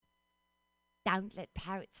don't let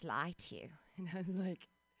parrots lie to you. And I was like,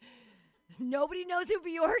 nobody knows who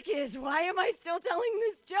Bjork is. Why am I still telling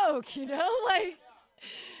this joke? You know, like,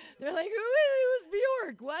 they're like, who is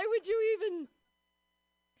Bjork? Why would you even?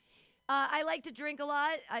 I like to drink a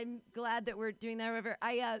lot. I'm glad that we're doing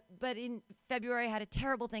that. But in February, I had a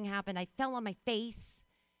terrible thing happen. I fell on my face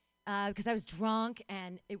because I was drunk,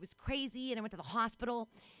 and it was crazy, and I went to the hospital.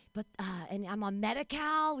 But and I'm on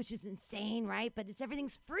Medi-Cal, which is insane, right? But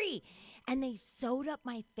everything's free. And they sewed up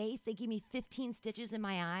my face. They gave me 15 stitches in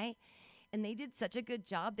my eye. And they did such a good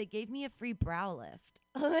job. They gave me a free brow lift.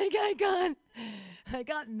 Like I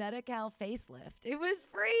got Medi-Cal facelift. It was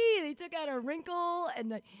free. They took out a wrinkle.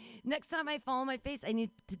 And next time I fall on my face, I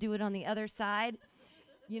need to do it on the other side.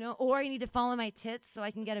 You know, or I need to fall on my tits so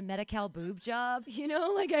I can get a Medi-Cal boob job. You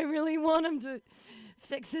know, like I really want them to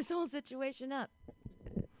fix this whole situation up.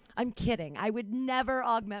 I'm kidding. I would never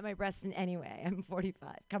augment my breasts in any way. I'm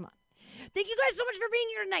 45. Come on. Thank you guys so much for being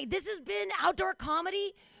here tonight. This has been Outdoor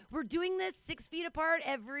Comedy. We're doing this 6 feet apart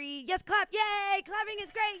every... Yes, clap. Yay! Clapping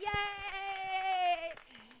is great. Yay!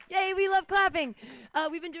 Yay, we love clapping.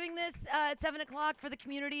 We've been doing this at 7 o'clock for the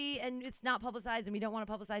community, and it's not publicized, and we don't want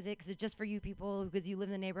to publicize it because it's just for you people because you live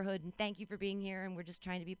in the neighborhood, and thank you for being here, and we're just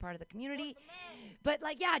trying to be part of the community. But,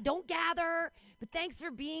 like, yeah, don't gather. But thanks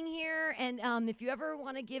for being here, and if you ever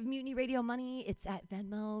want to give Mutiny Radio money, it's at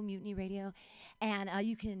Venmo, Mutiny Radio, and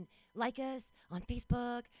you can like us on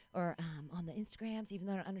Facebook or on the Instagrams, even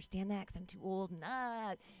though I don't understand that because I'm too old, and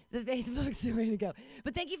the Facebook's the way to go.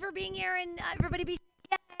 But thank you for being here, and everybody be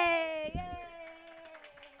Yay! Yay!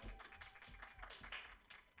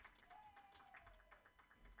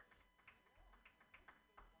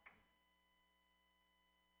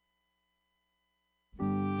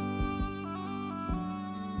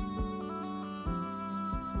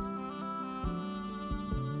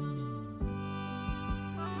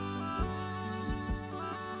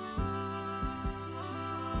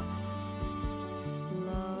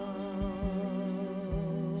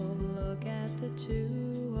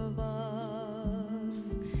 Two of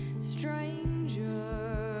us, strangers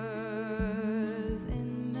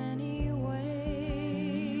in many ways.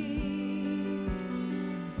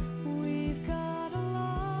 We've got a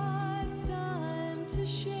lifetime to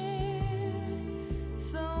share,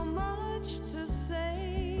 so much to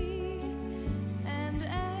say, and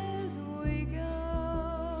as we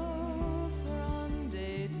go from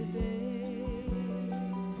day to day,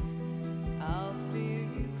 I'll feel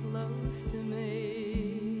you close to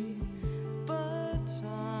me. But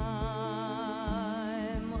time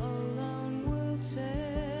alone will tell.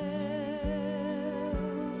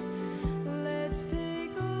 Let's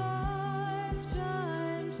take a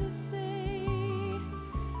lifetime to say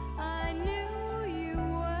I knew you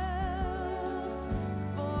well,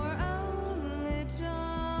 for only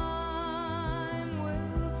time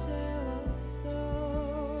will tell us so,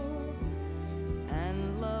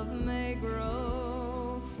 and love may grow.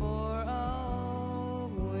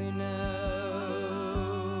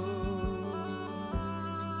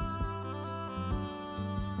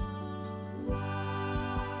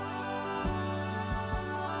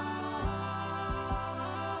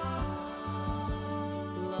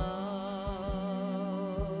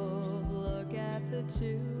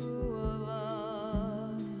 Two of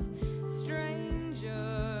us, strangers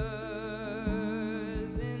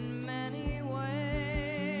in many ways.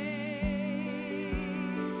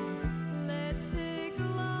 Let's take a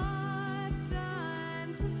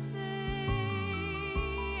lifetime to say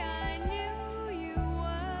I knew you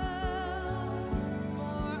well,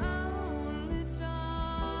 for only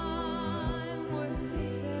time will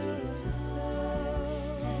tell us so,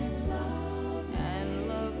 and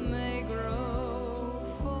love may grow.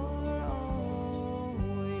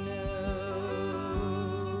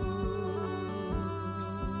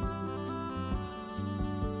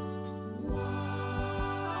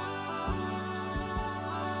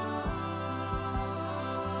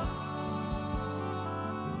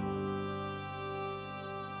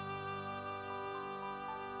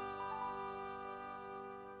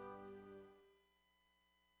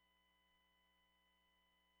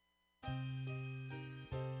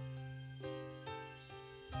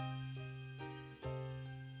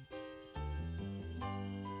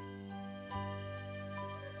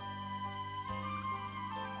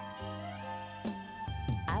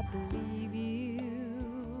 I believe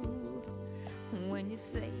you when you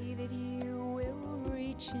say that you will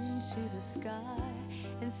reach into the sky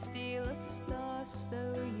and steal a star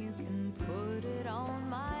so you can put it on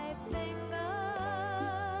my finger.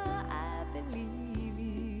 I believe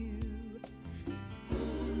you.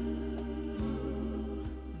 Ooh,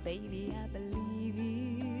 baby, I believe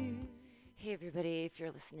you. Hey, everybody, if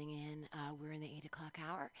you're listening in, we're in the 8 o'clock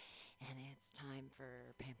hour, and it's time for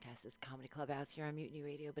Pam Tass's Comedy Clubhouse here on Mutiny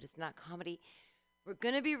Radio, but it's not comedy. We're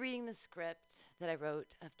going to be reading the script that I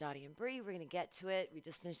wrote of Dottie and Bree. We're going to get to it. We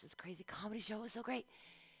just finished this crazy comedy show. It was so great.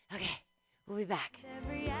 Okay, we'll be back.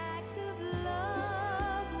 Every act of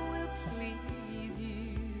love will please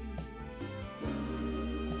you.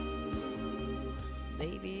 Ooh,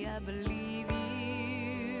 baby, I believe you.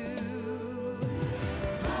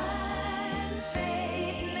 Blind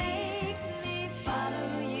faith makes me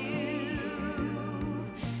follow you.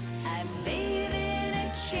 I'd live in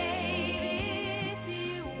a cave if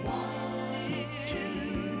you wanted to.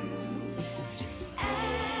 Just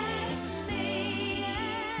ask me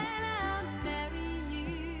and I'll marry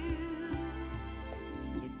you.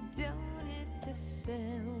 You don't have to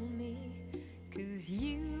sell me, 'cause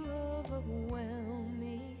you overwhelm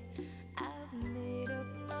me. I've made up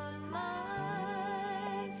my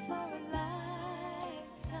mind for a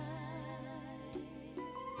lifetime.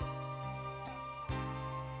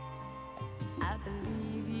 I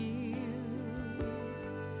believe you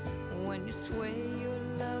when you swear your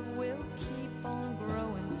love will keep on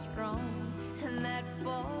growing strong, and that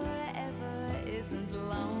forever isn't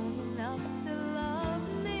long enough to love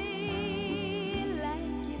me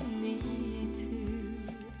like you need to.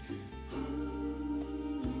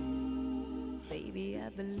 Ooh, baby, I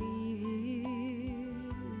believe you.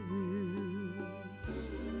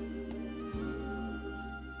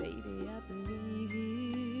 Baby, I believe you.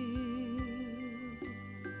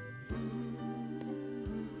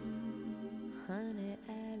 Honey, I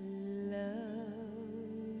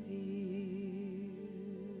love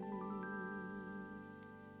you.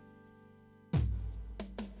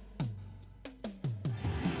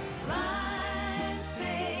 Blind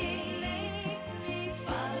faith makes me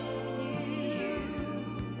follow you.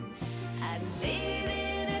 I'd live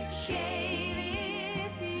in a cave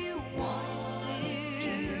if you wanted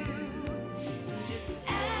to. Just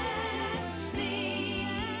ask me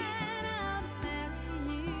and I'll marry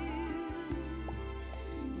you.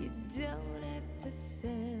 You don't have to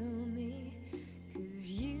sell me, 'cause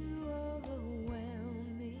you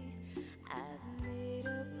overwhelm me. I've made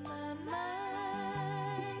up my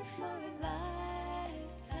mind for a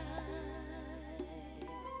lifetime.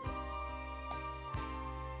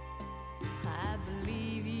 I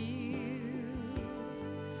believe you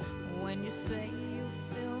when you say you'll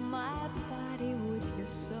fill my body with your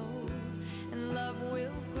soul, and love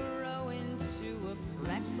will grow into a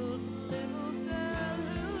freckled little girl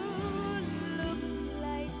who looks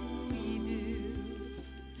like we do.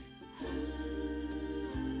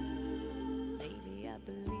 Baby, I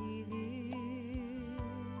believe you.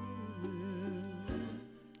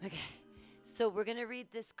 Okay, so we're going to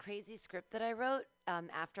read this crazy script that I wrote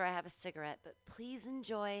after I have a cigarette, but please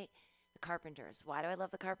enjoy the Carpenters. Why do I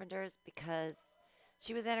love the Carpenters? Because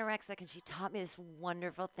she was anorexic and she taught me this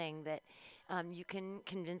wonderful thing that you can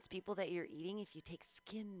convince people that you're eating if you take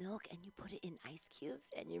skim milk and you put it in ice cubes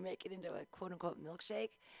and you make it into a quote-unquote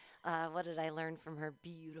milkshake. What did I learn from her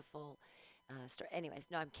beautiful story? Anyways,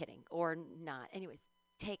 no, I'm kidding. Or not. Anyways,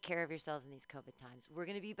 take care of yourselves in these COVID times. We're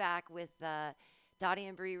going to be back with Dottie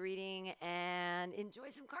and Bree reading, and enjoy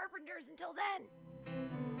some Carpenters until then.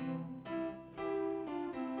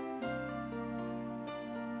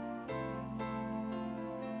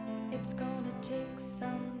 It's gonna take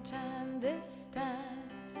some time this time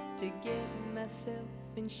to get myself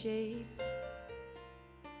in shape.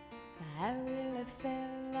 I really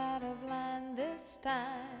fell out of line this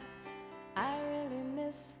time. I really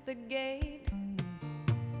missed the gate.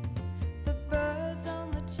 The birds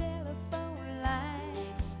on the telephone line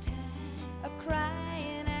are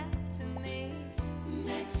crying out to me.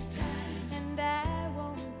 Next time, and I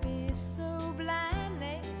won't be so blind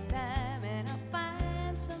next time, and I'll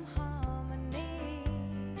find some harmony.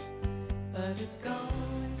 But it's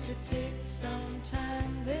going to take some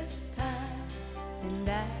time this time, and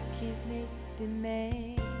I can't make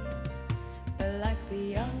demands. But like the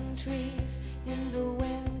young trees in the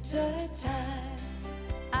winter time,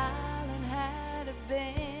 I'll learn how to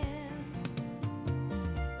bend.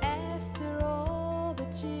 After all the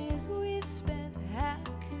tears we spent, how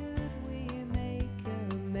could we make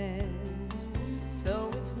amends?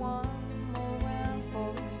 So it's one more round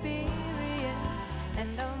for experience,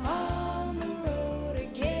 and I'm on the road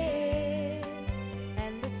again.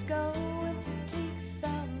 And it's going to take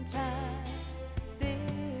some time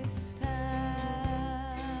this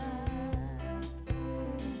time,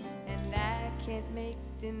 and I can't make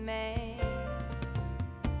demands.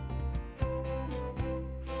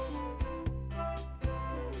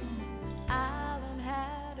 I'll learn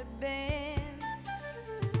how to bend.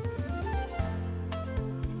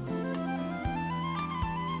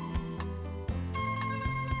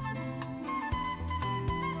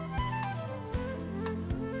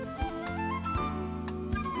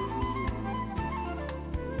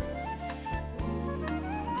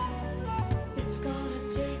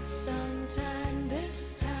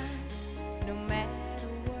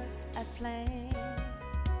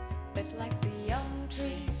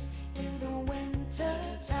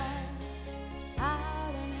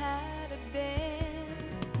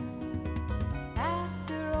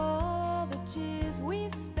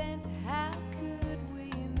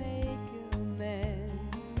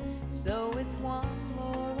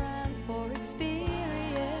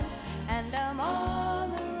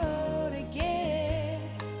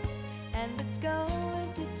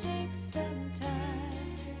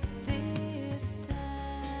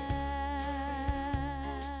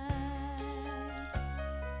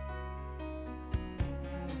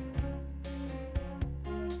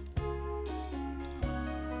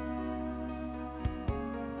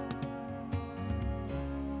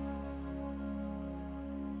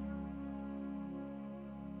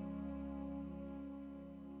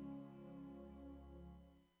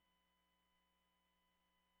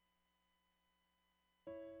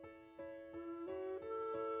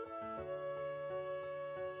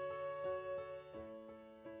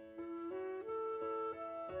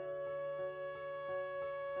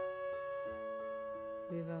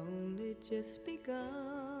 We've only just begun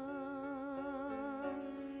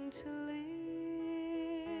to live.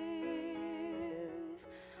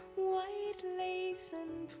 White lace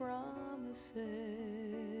and promises,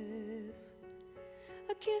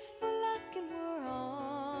 a kiss for luck and we're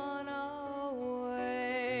on our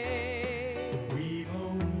way. We've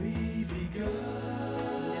only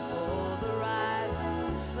begun. Before the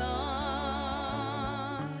rising sun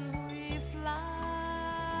we fly.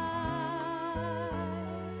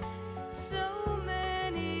 So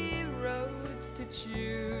many roads to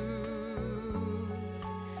choose.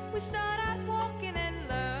 We start out walking and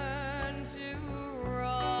learn to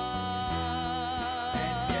run.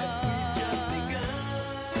 And yet we've just begun.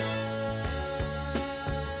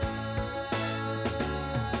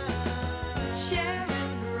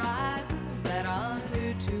 Sharing horizons that are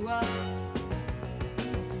new to us,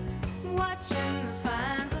 watching the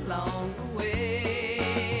signs along the way,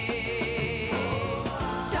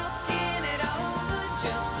 talking it over,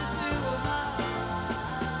 just the two of us,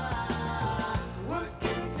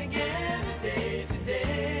 working together day to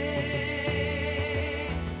day,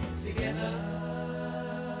 together.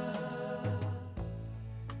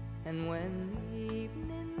 And when the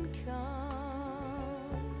evening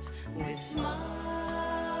comes, we smile.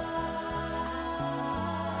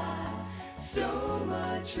 So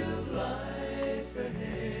much of life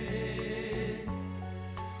ahead.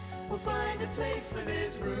 We'll find a place where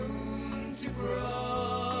there's room to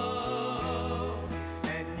grow.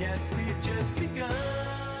 And yes, we've just begun.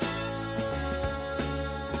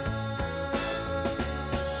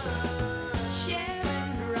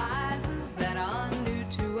 Sharing horizons that are new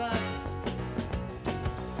to us,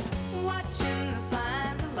 watching the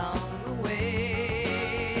signs along the way,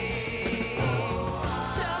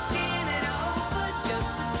 talking it over,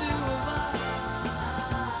 just the two of us,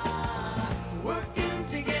 working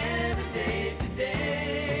together day to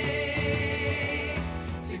day,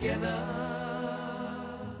 together,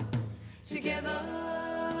 together.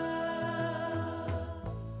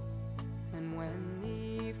 And when the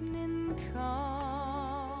evening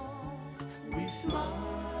comes, we smile.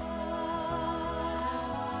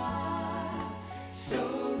 So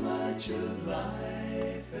much of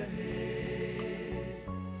life ahead.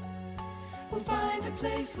 We'll find a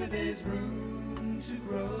place where there's Room to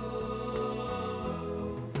grow.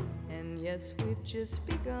 and yes, we've just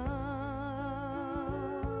begun.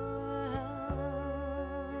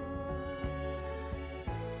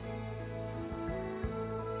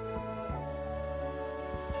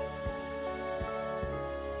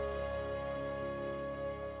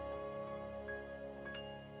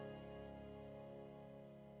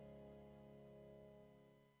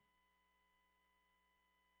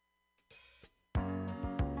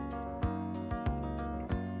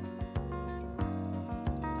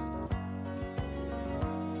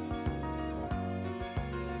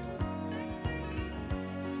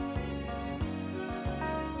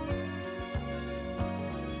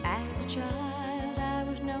 As a child, I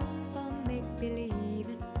was known for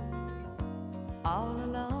make-believing. All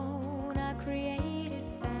alone, I created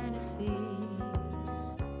fantasies.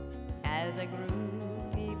 As I grew,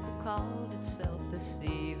 people called it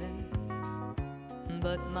self-deceiving.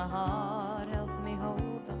 But my heart helped me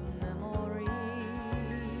hold the memories.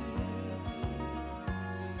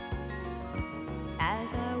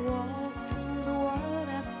 As I walk through the world,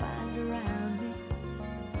 I find around me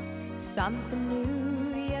something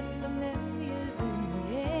new yet familiar's in the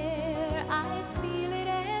air. I feel it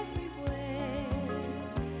everywhere,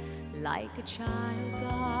 like a child's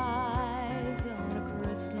eyes on a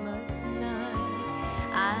Christmas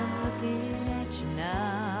night. I'm looking at you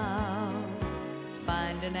now,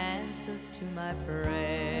 finding answers to my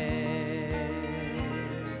prayers.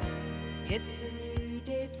 It's a new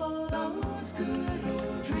day for those good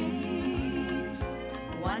old dreams.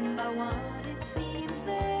 One by one, it seems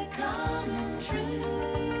they're coming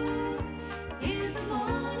true. Here's the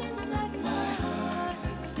morning that my heart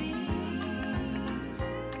had seen.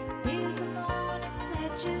 Here's the morning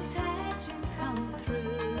that just had to come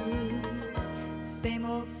through. Same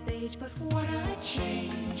old stage, but what a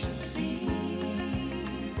change of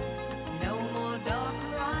scene. No more dark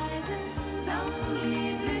horizons,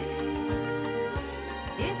 only blue.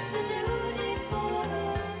 It's a new day for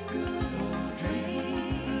those good old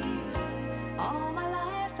dreams. All my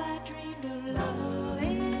life I dreamed of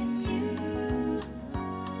loving you.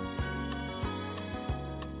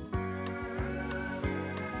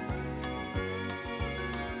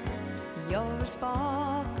 You're a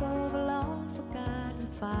spark of a long forgotten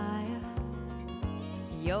fire.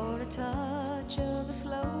 You're a touch of a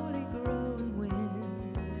slowly growing wind.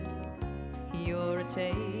 You're a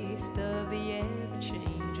taste of the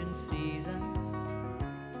ever-changing seasons,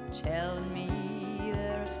 telling me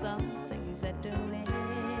there are some things that don't end.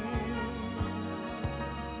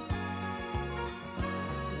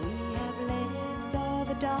 We have left all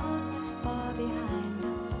the darkness far behind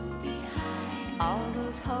us, all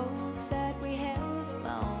those hopes that we held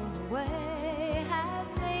along the way have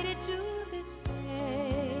made it to this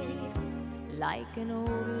day, like an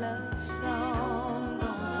old love song gone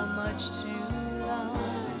for much too long.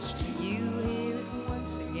 You hear it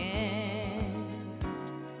once again,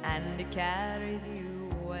 and it carries you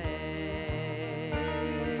away.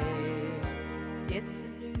 It's a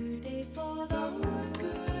new day for those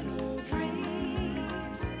good old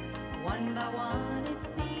dreams. One by one it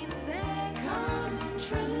seems they're coming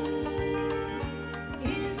true.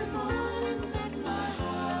 Here's the morning that my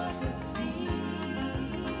heart had seen.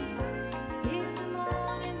 Here's the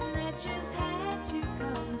morning that just had to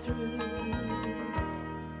come through.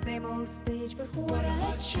 Same old stage, but what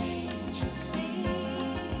a change of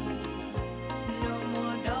scene. No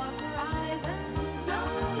more dark horizons,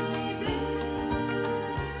 only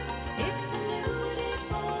blue. It's a new day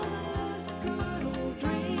for those good old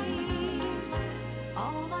dreams.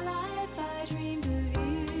 All my life I dreamed of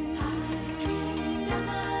you. I dreamed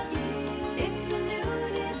of you. It's a new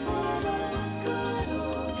day for those good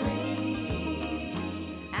old dreams,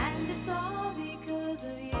 and it's all because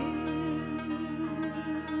of you.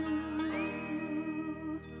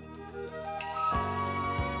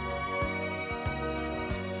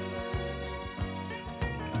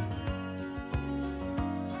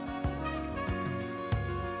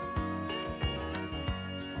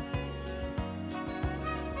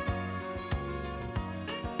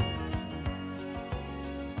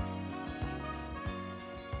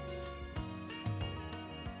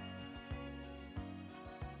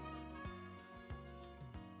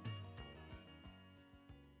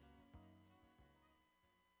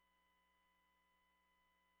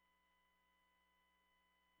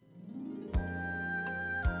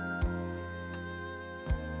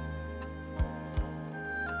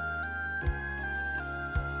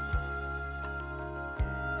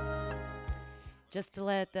 Just to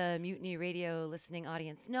let the Mutiny Radio listening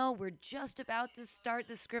audience know, we're just about to start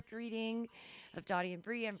the script reading of Dottie and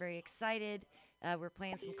Bree. I'm very excited. We're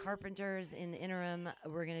playing some Carpenters in the interim.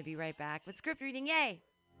 We're going to be right back with script reading. Yay!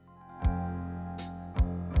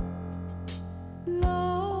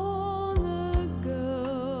 Long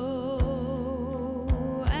ago,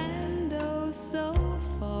 and oh so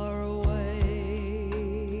far away,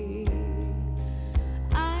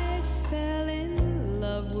 I fell in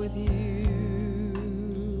love with you.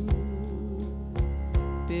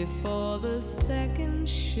 Before the second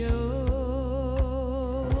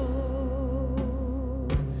show,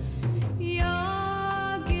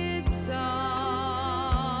 your guitar,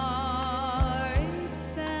 it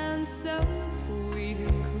sounds so sweet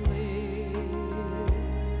and clear,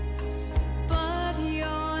 but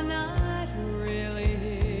you're not really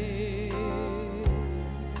here.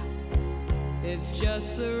 It's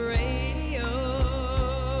just the radio.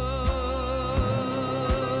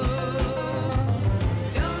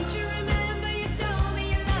 Don't you remember you told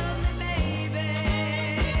me you loved me,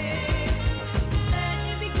 baby? Said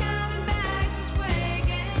you'd be coming back this way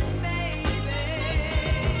again, baby.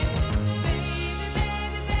 Baby,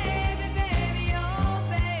 baby, baby, baby, oh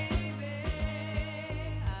baby,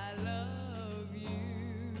 I love you.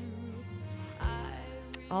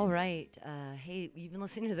 All right. Hey, you've been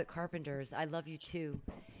listening to the Carpenters. I love you too.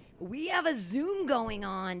 We have a Zoom going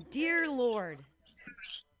on. Dear Lord.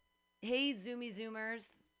 Hey, Zoomy Zoomers.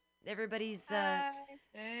 Everybody's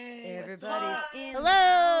everybody's in the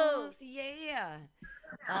house. Yeah.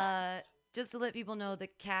 Just to let people know the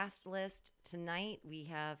cast list tonight, we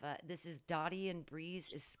have this is Dottie and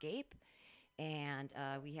Bree's Escape, and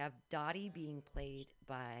we have Dottie being played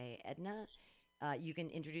by Edna. You can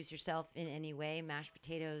introduce yourself in any way, mashed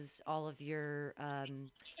potatoes, all of your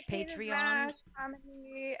Patreon. Mash,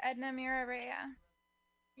 comedy, Edna Mira.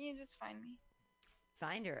 You just find me.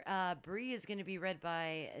 Find her. Bree is going to be read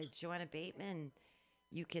by Joanna Bateman.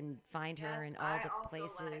 You can find her in all the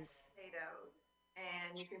places. Potatoes,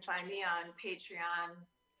 and you can find me on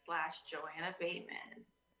Patreon/Joanna Bateman.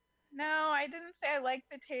 No, I didn't say I like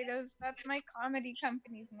potatoes. That's my comedy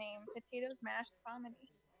company's name. Potatoes Mashed Comedy.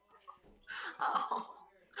 Oh,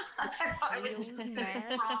 I thought it was just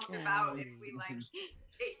Potatoes talked mashed about if comedy. we like potatoes.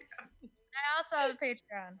 I also have a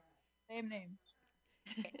Patreon. Same name.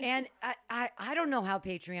 And I don't know how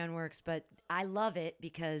Patreon works, but I love it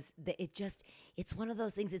because it's one of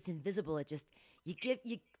those things. It's invisible. It just you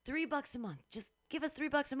 $3 a month. Just give us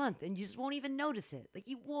 $3 a month, and you just won't even notice it. Like,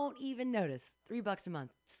 you won't even notice. $3 a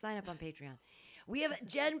month. Just sign up on Patreon. We have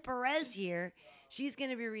Jen Perez here. She's going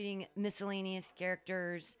to be reading miscellaneous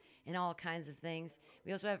characters and all kinds of things.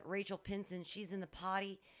 We also have Rachel Pinson. She's in the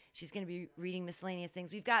potty. She's going to be reading miscellaneous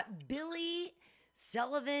things. We've got Billy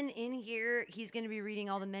Sullivan in here. He's going to be reading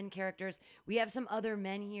all the men characters. We have some other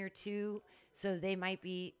men here too, so they might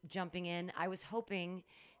be jumping in. I was hoping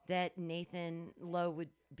that Nathan Lowe would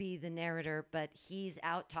be the narrator, but he's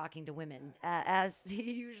out talking to women, as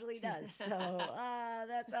he usually does. So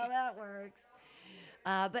that's how that works.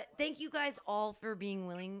 But thank you guys all for being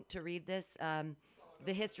willing to read this.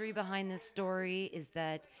 The history behind this story is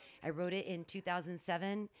that I wrote it in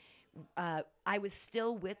 2007. I was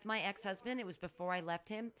still with my ex-husband. It was before I left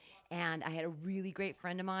him, and I had a really great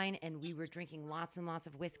friend of mine, and we were drinking lots and lots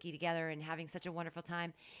of whiskey together and having such a wonderful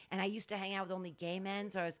time. And I used to hang out with only gay men,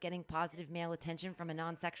 so I was getting positive male attention from a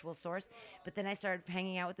non-sexual source. But then I started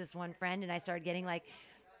hanging out with this one friend, and I started getting like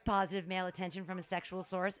positive male attention from a sexual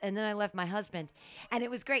source, and then I left my husband, and it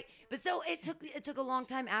was great. But so it took a long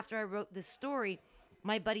time after I wrote this story.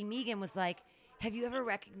 My buddy Megan was like, have you ever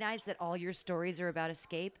recognized that all your stories are about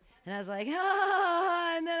escape? And I was like,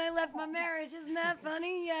 and then I left my marriage. Isn't that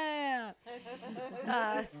funny? Yeah.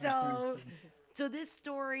 So this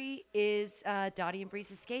story is Dottie and Bree's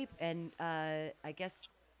escape, and I guess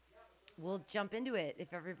we'll jump into it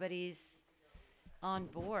if everybody's on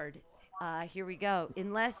board. Here we go.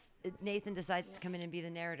 Unless Nathan decides to come in and be the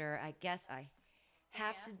narrator, I guess I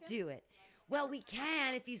have to do it. Well, we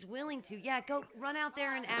can if he's willing to. Yeah, go run out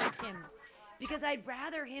there and ask him. Because I'd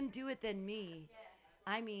rather him do it than me.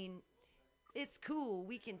 I mean, it's cool.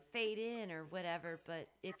 We can fade in or whatever. But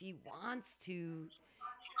if he wants to,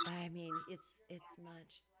 I mean, it's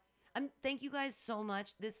much. Thank you guys so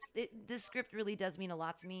much. This script really does mean a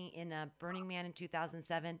lot to me. In Burning Man in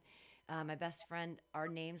 2007, my best friend, our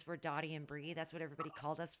names were Dottie and Bree. That's what everybody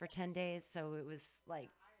called us for 10 days. So it was like,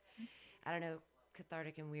 I don't know,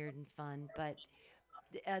 cathartic and weird and fun. But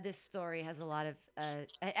this story has a lot of,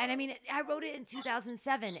 and I mean, I wrote it in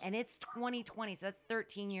 2007 and it's 2020. So that's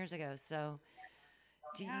 13 years ago. So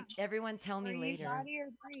everyone tell me later. Were you Dottie or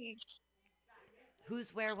Bree?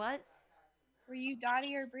 Who's where what? Were you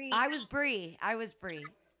Dottie or Bree? I was Bree.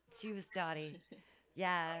 She was Dottie.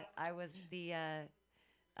 Yeah, I was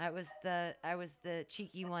the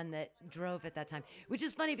cheeky one that drove at that time, which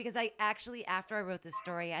is funny because I actually, after I wrote this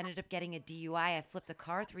story, I ended up getting a DUI. I flipped a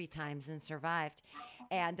car 3 times and survived.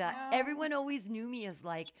 And everyone always knew me as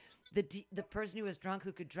like the person who was drunk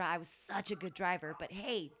who could drive. I was such a good driver. But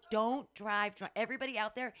hey, don't drive drunk. Everybody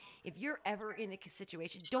out there, if you're ever in a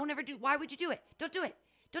situation, don't ever do. Why would you do it? Don't do it.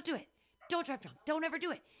 Don't do it. Don't drive drunk. Don't ever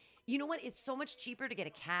do it. You know what? It's so much cheaper to get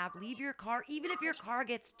a cab. Leave your car. Even if your car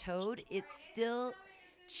gets towed, it's still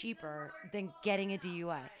cheaper than getting a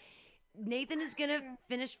DUI. Nathan is going to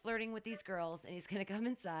finish flirting with these girls, and he's going to come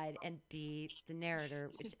inside and be the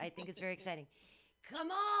narrator, which I think is very exciting.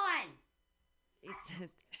 Come on!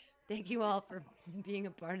 Thank you all for being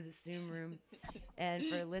a part of the Zoom room and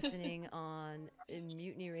for listening on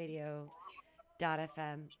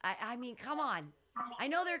MutinyRadio.fm. I mean, come on. I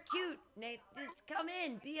know they're cute, Nate. Just come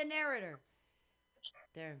in. Be a narrator.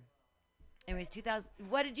 There. Anyways,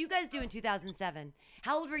 what did you guys do in 2007?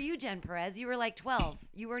 How old were you, Jen Perez? You were like 12.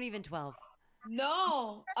 You weren't even 12.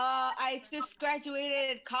 No, I just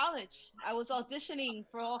graduated college. I was auditioning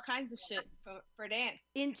for all kinds of shit for dance.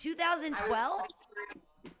 In 2012?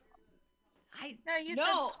 No, you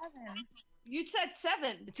said 7. You said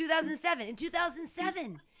 7. 2007. In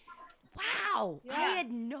 2007. Wow. Yeah. I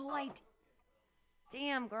had no idea.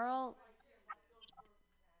 Damn, girl.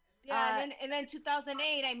 Yeah, and then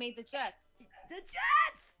 2008, I made the Jets. The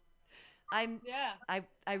Jets! I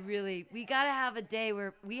really, we got to have a day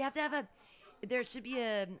where we have to have there should be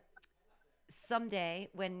someday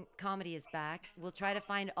when comedy is back, we'll try to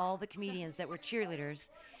find all the comedians that were cheerleaders,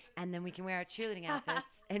 and then we can wear our cheerleading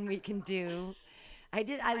outfits, and we can do, I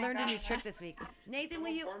learned a new trick this week. Nathan,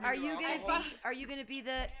 are you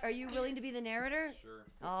willing to be the narrator? Sure.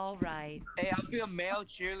 All right. Hey, I'll be a male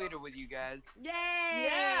cheerleader with you guys. Yay!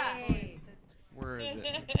 Yeah. Where is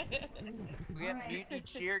it? We have mutiny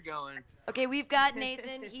cheer going. Okay, we've got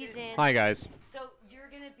Nathan. He's in. Hi, guys. So you're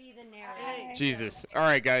going to be the narrator. Jesus. All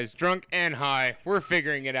right, guys. Drunk and high. We're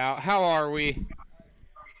figuring it out. How are we?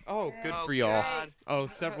 Oh, good for y'all. God. Oh,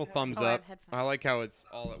 several thumbs up. I like how it's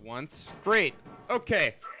all at once. Great.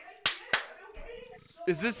 Okay.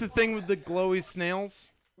 Is this the thing with the glowy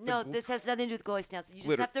snails? No, this has nothing to do with glowy snails. You just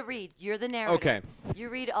Glitter. have to read. You're the narrator. Okay. You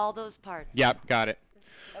read all those parts. Yep, got it.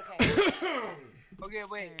 Okay. Okay,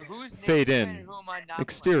 wait. Who's Fade Nathan in. and who am I not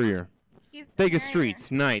Exterior. She's the Vegas narrator.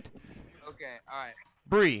 streets, night. Okay, alright.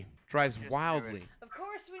 Bree drives Just wildly Of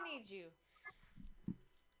course we need you.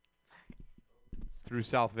 through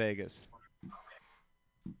South Vegas.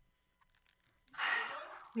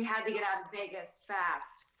 We had to get out of Vegas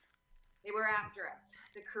fast. They were after us.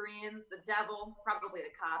 The Koreans, the devil, probably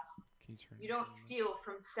the cops. You don't steal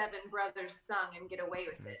from Seven Brothers Sung and get away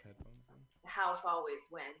with it. The house always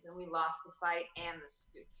wins, and we lost the fight and the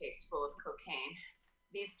suitcase full of cocaine.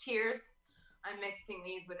 These tears, I'm mixing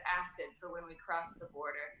these with acid for when we cross the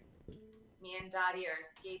border. Me and Dottie are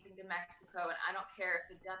escaping to Mexico, and I don't care if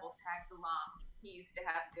the devil tags along. He used to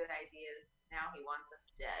have good ideas. Now he wants us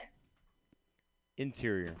dead.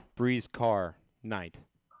 Interior, Bree's car, night.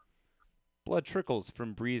 Blood trickles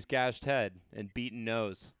from Bree's gashed head and beaten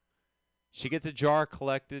nose. She gets a jar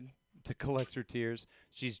collected to collect her tears.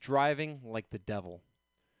 She's driving like the devil.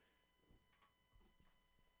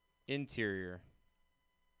 Interior,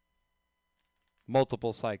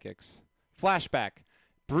 multiple psychics. Flashback,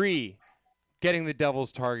 Bree getting the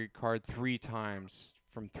devil's target card 3 times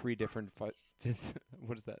from 3 different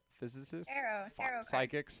what is that? Physicists? Tarot card.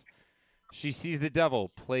 Psychics. She sees the devil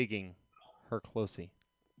plaguing her closely.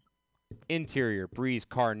 Interior, Bree's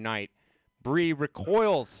car, night. Bree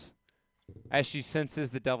recoils as she senses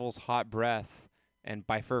the devil's hot breath and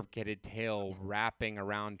bifurcated tail wrapping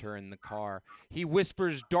around her in the car. He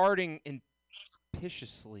whispers, darting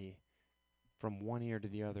impitiously from one ear to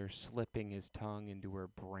the other, slipping his tongue into her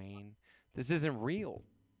brain. This isn't real.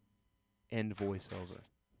 End voiceover.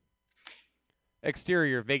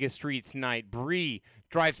 Exterior, Vegas streets, night. Bree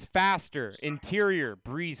drives faster. Interior,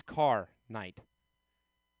 Bree's car, night.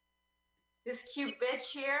 This cute bitch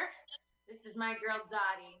here, this is my girl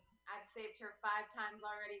Dottie. I've saved her 5 times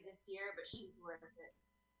already this year, but she's worth it.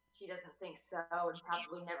 She doesn't think so and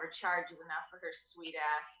probably never charges enough for her sweet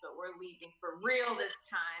ass, but we're leaving for real this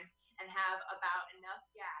time and have about enough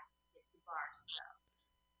gas to get to Barstow.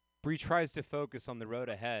 Bree tries to focus on the road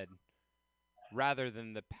ahead rather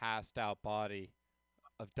than the passed out body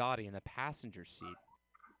of Dottie in the passenger seat.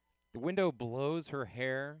 The window blows her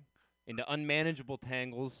hair into unmanageable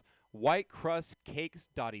tangles. White crust cakes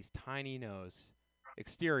Dottie's tiny nose.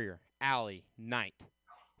 Exterior, alley, night.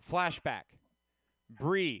 Flashback,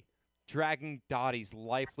 Bree dragging Dottie's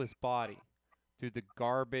lifeless body through the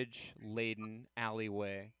garbage-laden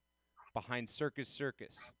alleyway behind Circus.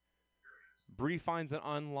 Bree finds an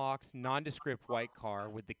unlocked, nondescript white car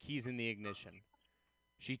with the keys in the ignition.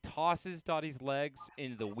 She tosses Dottie's legs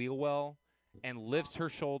into the wheel well and lifts her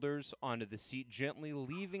shoulders onto the seat gently,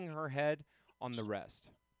 leaving her head on the rest.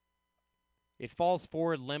 It falls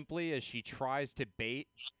forward limply as she tries to bait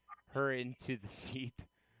her into the seat.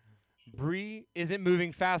 Bree isn't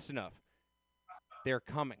moving fast enough. They're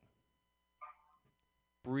coming.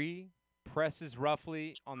 Bree presses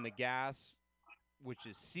roughly on the gas, which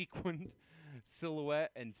is sequined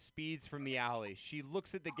silhouette, and speeds from the alley. She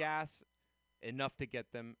looks at the gas enough to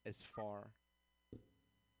get them as far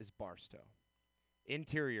as Barstow.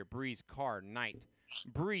 Interior, Bree's car, night.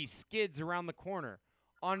 Bree skids around the corner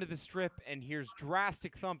onto the strip and hears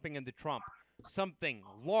drastic thumping in the trunk. Something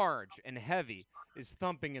large and heavy is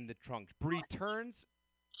thumping in the trunk. Bree turns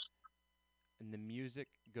and the music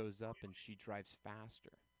goes up and she drives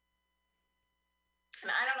faster.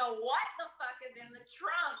 And I don't know what the fuck is in the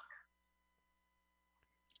trunk.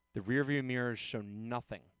 The rearview mirrors show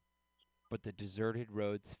nothing but the deserted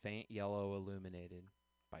road's faint yellow illuminated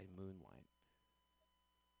by moonlight.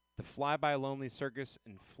 The fly-by lonely circus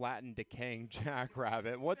and flattened decaying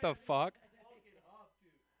jackrabbit. What the fuck?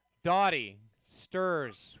 Dottie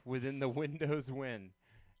stirs within the window's wind.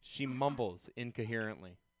 She mumbles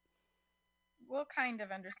incoherently. We'll kind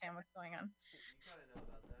of understand what's going on.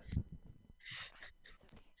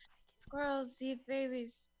 Squirrels eat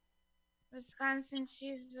babies. Wisconsin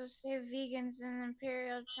chiefs will save vegans in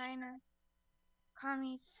Imperial China.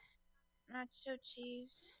 Commies, nacho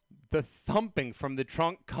cheese. The thumping from the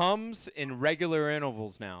trunk comes in regular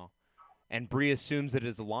intervals now, and Bree assumes it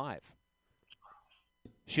is alive.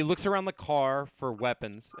 She looks around the car for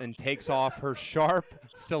weapons and takes off her sharp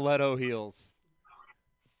stiletto heels.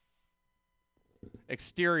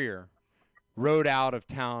 Exterior, road out of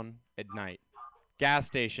town at night. Gas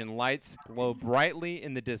station lights glow brightly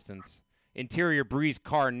in the distance. Interior, Bree's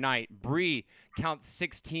car, night. Bree counts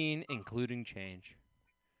 16, including change.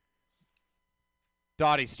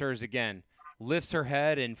 Dottie stirs again, lifts her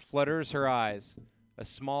head and flutters her eyes. A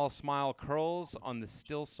small smile curls on the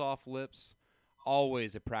still soft lips.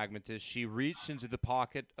 Always a pragmatist, she reached into the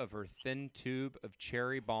pocket of her thin tube of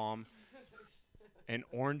cherry bomb, an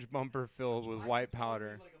orange bumper filled with white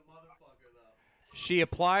powder. She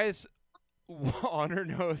applies on her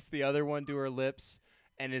nose, the other one to her lips,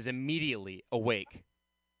 and is immediately awake.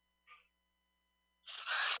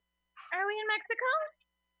 Are we in Mexico?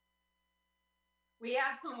 We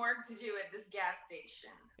have some work to do at this gas station.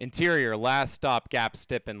 Interior, last stop, Gap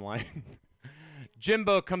Stip in line.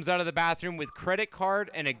 Jimbo comes out of the bathroom with credit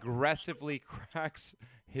card and aggressively cracks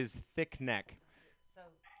his thick neck. So,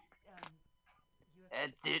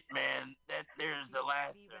 That's it, man. There's the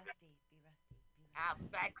last. Be rusty. I'll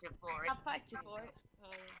fight you for it. I'll fight you for it.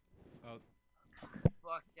 Oh,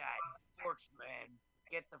 Fuck that. Forks, man.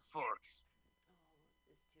 Get the forks.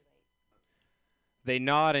 It's too late. they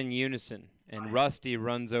nod in unison, and Rusty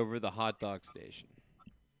runs over to the hot dog station.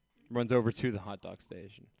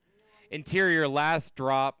 Interior, last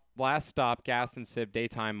stop, gas and sip,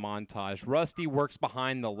 daytime montage. Rusty works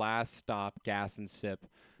behind the last stop, gas and sip,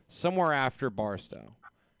 somewhere after Barstow.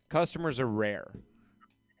 Customers are rare.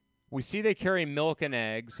 We see they carry milk and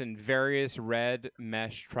eggs and various red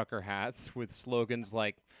mesh trucker hats with slogans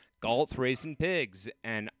like Galt's Racing Pigs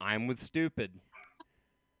and I'm with Stupid.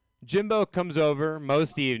 Jimbo comes over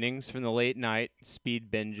most evenings from the late night speed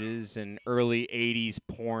binges and early 80s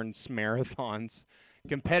porn marathons.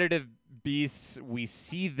 Competitive beasts, we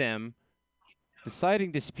see them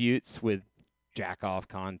deciding disputes with jack-off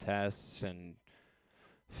contests and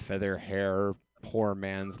feather hair poor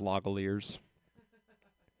man's logaliers.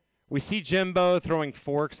 We see Jimbo throwing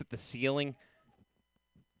forks at the ceiling.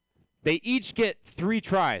 They each get 3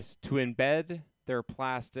 tries to embed their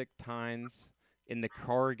plastic tines in the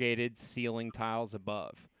corrugated ceiling tiles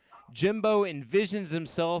above. Jimbo envisions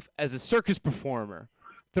himself as a circus performer,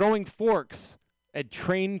 throwing forks at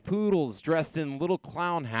trained poodles dressed in little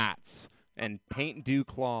clown hats and paint-dew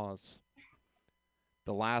claws.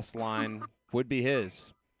 The last line would be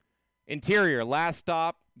his. Interior, last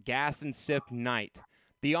stop, gas and sip night.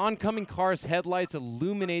 The oncoming car's headlights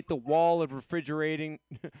illuminate the wall of refrigerating,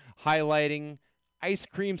 highlighting ice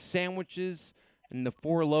cream sandwiches and the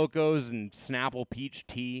Four Locos and Snapple peach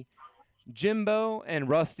tea. Jimbo and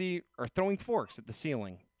Rusty are throwing forks at the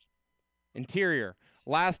ceiling. Interior,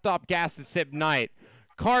 last stop, gas and sip night.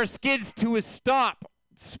 Car skids to a stop,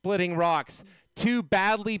 splitting rocks. 2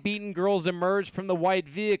 badly beaten girls emerge from the white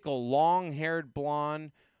vehicle. Long-haired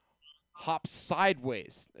blonde hops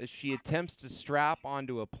sideways as she attempts to strap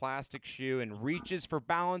onto a plastic shoe and reaches for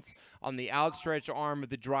balance on the outstretched arm of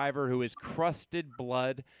the driver, who is crusted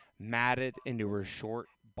blood matted into her short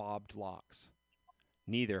bobbed locks.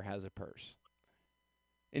 Neither has a purse.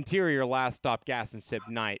 Interior, last stop, gas and sip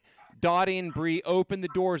night. Dottie and Bree open the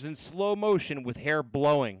doors in slow motion with hair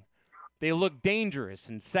blowing. They look dangerous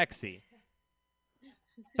and sexy.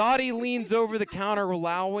 Dottie leans over the counter,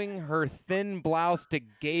 allowing her thin blouse to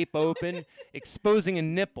gape open, exposing a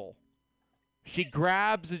nipple. She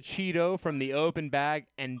grabs a Cheeto from the open bag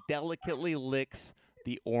and delicately licks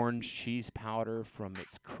the orange cheese powder from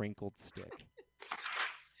its crinkled stick.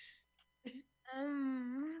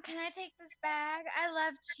 Can I take this bag? I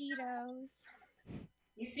love Cheetos.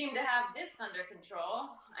 You seem to have this under control.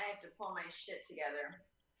 I have to pull my shit together.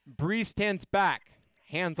 Bree stands back,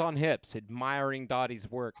 hands on hips, admiring Dottie's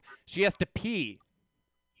work. She has to pee,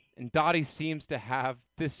 and Dottie seems to have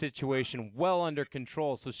this situation well under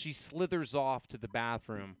control, so she slithers off to the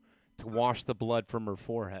bathroom to wash the blood from her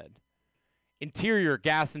forehead. Interior,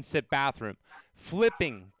 gas and sip bathroom.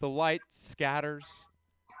 Flipping, the light scatters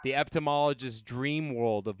the entomologist's dream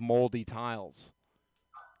world of moldy tiles.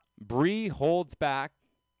 Bree holds back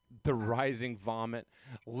the rising vomit,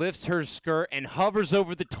 lifts her skirt, and hovers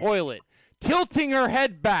over the toilet. Tilting her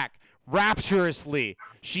head back rapturously,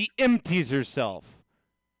 she empties herself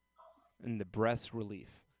in the breath's relief.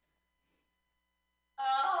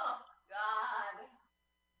 Oh, God.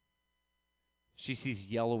 She sees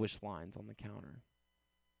yellowish lines on the counter.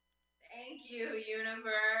 Thank you,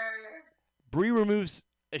 universe. Bree removes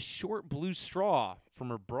a short blue straw from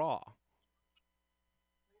her bra.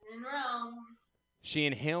 In Rome. She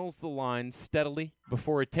inhales the line steadily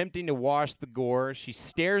before attempting to wash the gore. She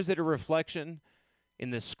stares at her reflection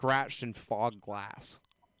in the scratched and fogged glass.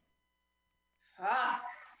 Fuck.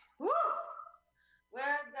 Woo. We're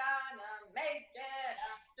gonna make it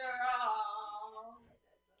after all.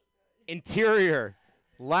 Interior,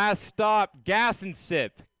 last stop, gas and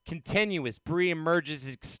sip. Continuous. Bree emerges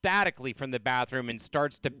ecstatically from the bathroom and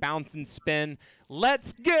starts to bounce and spin.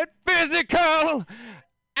 Let's get physical!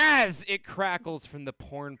 As it crackles from the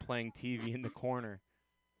porn-playing TV in the corner.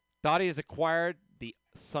 Dottie has acquired the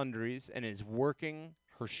sundries and is working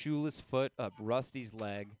her shoeless foot up Rusty's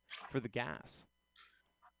leg for the gas.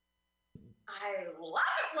 I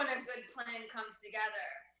love it when a good plan comes together.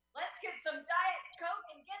 Let's get some Diet Coke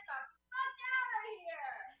and get the fuck out of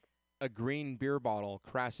here. a green beer bottle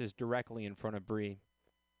crashes directly in front of Bree.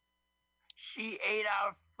 She ate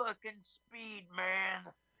our fucking speed,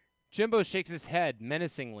 man. Jimbo shakes his head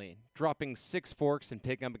menacingly, dropping 6 forks and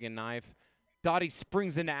picking up a knife. Dottie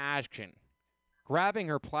springs into action. Grabbing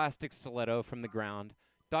her plastic stiletto from the ground,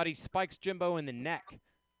 Dottie spikes Jimbo in the neck.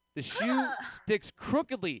 The shoe sticks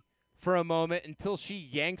crookedly for a moment until she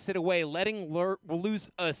yanks it away, letting loose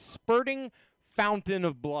a spurting fountain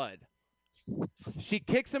of blood. She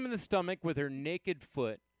kicks him in the stomach with her naked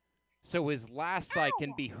foot, so his last sight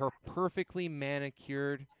can be her perfectly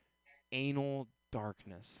manicured anal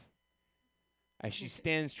darkness as she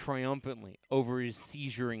stands triumphantly over his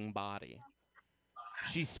seizuring body.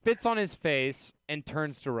 She spits on his face and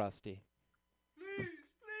turns to Rusty.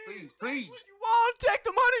 Please. What you want? Take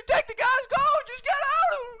the money, take the guy's gold, just get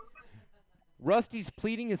out of him. Rusty's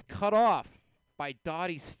pleading is cut off by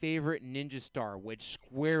Dottie's favorite ninja star, wedged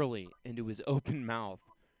squarely into his open mouth.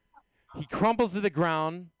 He crumples to the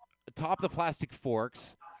ground atop the plastic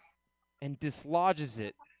forks and dislodges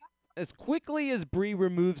it as quickly as Bree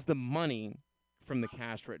removes the money from the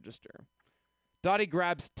cash register. Dottie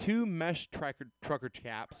grabs 2 mesh trucker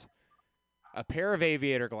caps, a pair of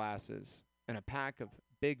aviator glasses, and a pack of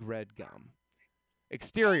big red gum.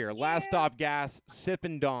 Exterior, Last Stop Gas,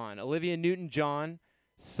 Sippin' Dawn. Olivia Newton-John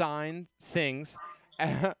sings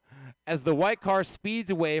as the white car speeds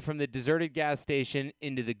away from the deserted gas station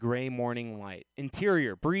into the gray morning light.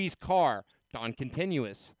 Interior, Bree's car, Dawn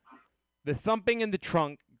continuous. The thumping in the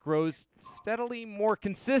trunk grows steadily more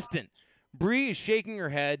consistent. Bree is shaking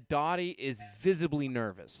her head. Dottie is visibly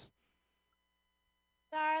nervous.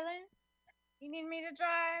 Darling, you need me to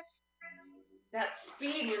drive? That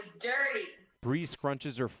speed was dirty. Bree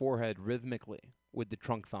scrunches her forehead rhythmically with the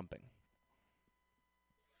trunk thumping.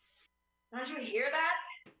 Don't you hear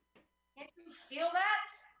that? Can't you feel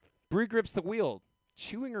that? Bree grips the wheel.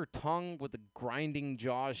 Chewing her tongue with a grinding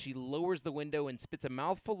jaw, she lowers the window and spits a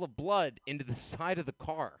mouthful of blood into the side of the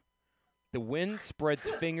car. The wind spreads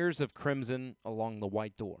fingers of crimson along the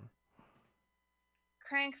white door.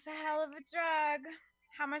 Crank's a hell of a drug.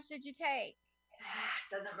 How much did you take?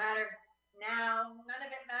 Doesn't matter now. None of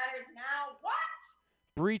it matters now. What?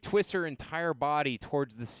 Bree twists her entire body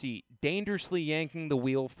towards the seat, dangerously yanking the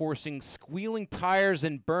wheel, forcing squealing tires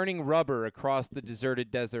and burning rubber across the deserted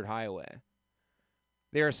desert highway.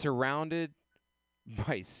 They are surrounded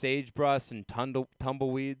by sagebrush and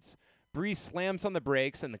tumbleweeds. Bree slams on the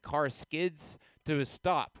brakes and the car skids to a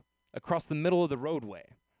stop across the middle of the roadway.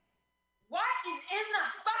 What is in the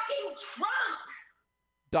fucking trunk?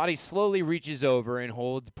 Dottie slowly reaches over and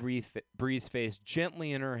holds Bree's face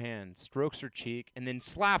gently in her hand, strokes her cheek, and then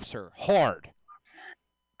slaps her hard.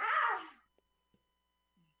 Ah!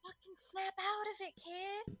 Fucking snap out of it,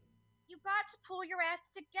 kid. You got to pull your ass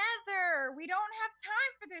together. We don't have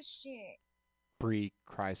time for this shit. Bree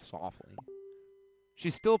cries softly.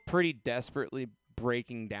 She's still pretty desperately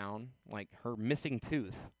breaking down, like her missing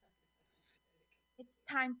tooth. It's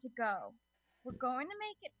time to go. We're going to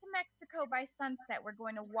make it to Mexico by sunset. We're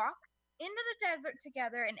going to walk into the desert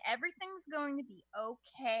together, and everything's going to be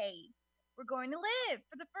okay. We're going to live.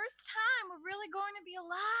 For the first time, we're really going to be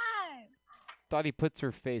alive. Dottie puts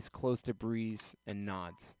her face close to Bree's and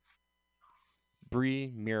nods.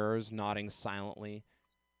 Bree mirrors, nodding silently.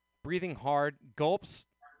 Breathing hard, gulps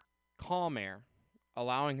calm air,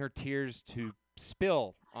 allowing her tears to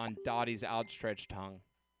spill on Dottie's outstretched tongue.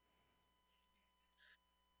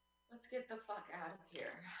 Let's get the fuck out of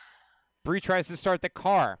here. Bree tries to start the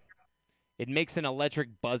car. It makes an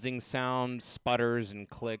electric buzzing sound, sputters and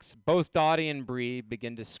clicks. Both Dottie and Bree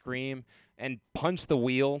begin to scream and punch the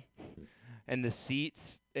wheel and the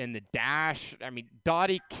seats and the dash.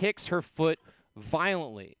 Dottie kicks her foot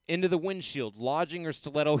violently into the windshield, lodging her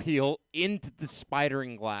stiletto heel into the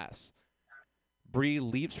spidering glass. Bree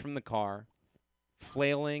leaps from the car,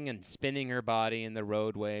 flailing and spinning her body in the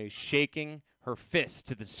roadway, shaking her fist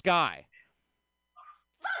to the sky.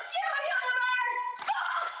 Fuck you, universe!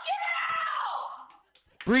 Fuck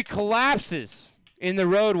you! Bree collapses in the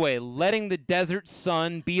roadway, letting the desert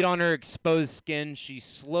sun beat on her exposed skin. She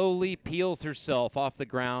slowly peels herself off the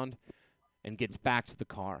ground and gets back to the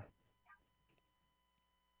car.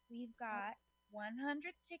 We've got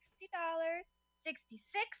 $160, $66,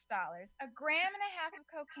 a gram and a half of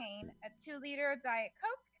cocaine, a 2-liter of Diet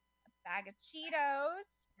Coke, a bag of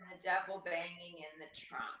Cheetos, and the devil banging in the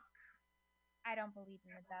trunk. I don't believe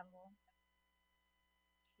in the devil.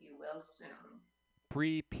 You will soon.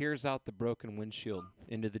 Bree peers out the broken windshield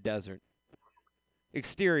into the desert.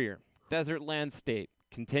 Exterior, desert landscape,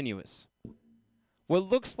 continuous. What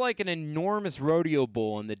looks like an enormous rodeo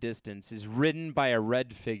bull in the distance is ridden by a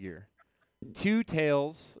red figure. Two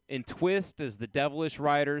tails and twist as the devilish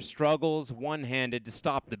rider struggles one-handed to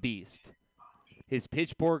stop the beast. His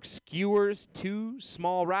pitchfork skewers two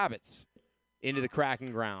small rabbits into the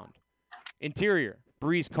cracking ground. Interior,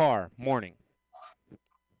 Bree's car, morning.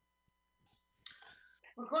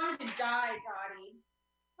 We're going to die, Dottie.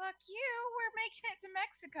 Fuck you. We're making it to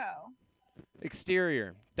Mexico.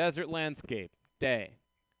 Exterior, desert landscape, day.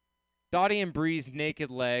 Dottie and Bree's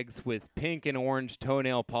naked legs with pink and orange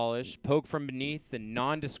toenail polish poke from beneath the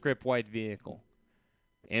nondescript white vehicle.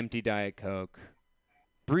 Empty Diet Coke.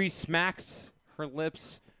 Bree smacks her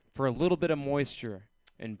lips for a little bit of moisture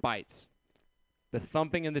and bites. The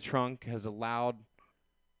thumping in the trunk has allowed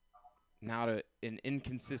now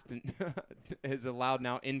inconsistent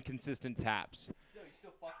taps.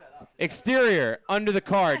 Exterior, under the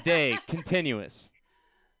car, day, continuous.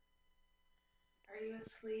 Are you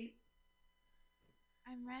asleep?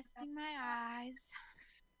 I'm resting my eyes.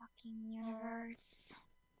 Fucking universe.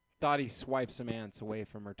 Dottie swipes some ants away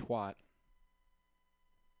from her twat.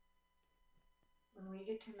 When we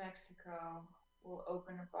get to Mexico, we'll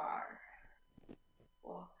open a bar.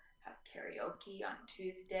 We'll have karaoke on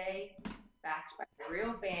Tuesday, backed by a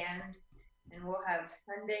real band, and we'll have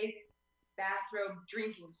Sunday bathrobe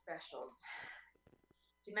drinking specials.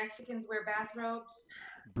 Do Mexicans wear bathrobes?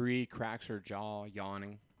 Bree cracks her jaw,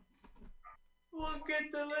 yawning. We'll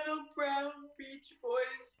get the little brown beach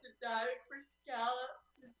boys to dive for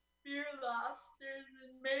scallops and spear lobsters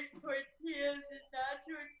and make tortillas and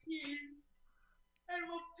nacho cheese. And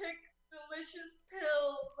we'll pick delicious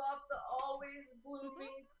pills off the always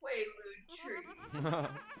blooming quaalude tree.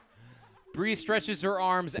 Bree stretches her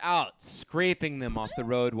arms out, scraping them off the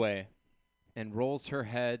roadway, and rolls her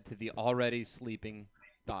head to the already sleeping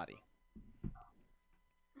Dottie.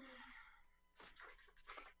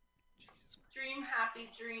 Dream happy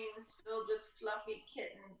dreams filled with fluffy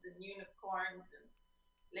kittens and unicorns and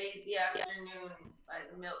lazy afternoons by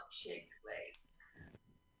the milkshake lake.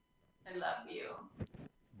 I love you.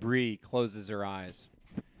 Bree closes her eyes.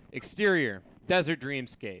 Exterior, desert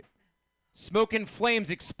dreamscape. Smoke and flames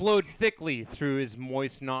explode thickly through his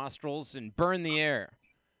moist nostrils and burn the air.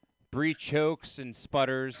 Bree chokes and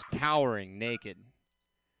sputters, cowering naked.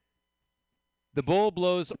 The bull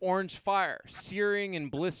blows orange fire, searing and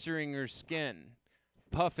blistering her skin,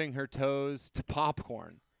 puffing her toes to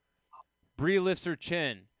popcorn. Bree lifts her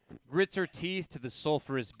chin, grits her teeth to the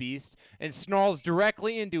sulphurous beast, and snarls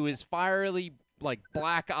directly into his fiery,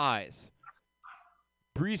 black eyes.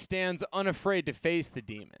 Bree stands unafraid to face the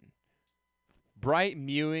demon. Bright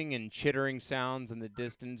mewing and chittering sounds in the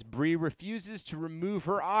distance, Bree refuses to remove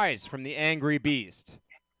her eyes from the angry beast.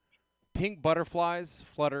 Pink butterflies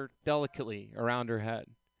flutter delicately around her head,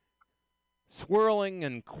 swirling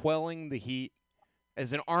and quelling the heat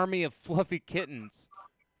as an army of fluffy kittens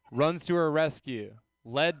runs to her rescue,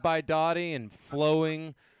 led by Dottie in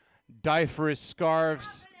flowing, diaphanous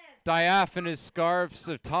scarves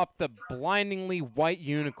atop the blindingly white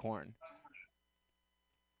unicorn.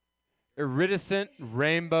 Iridescent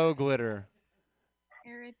rainbow glitter.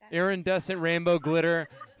 Iridescent rainbow glitter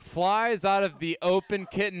flies out of the open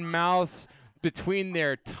kitten mouths between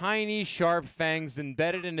their tiny, sharp fangs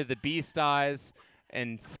embedded into the beast's eyes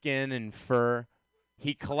and skin and fur.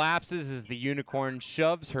 He collapses as the unicorn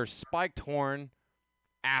shoves her spiked horn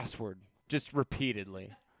assward, just repeatedly.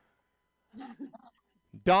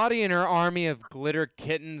 Dottie and her army of glitter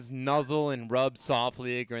kittens nuzzle and rub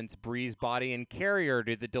softly against Bree's body and carry her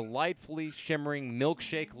to the delightfully shimmering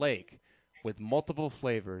milkshake lake with multiple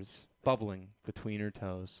flavors bubbling between her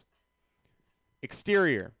toes.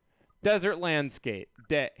 Exterior, desert landscape,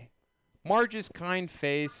 day. Marge's kind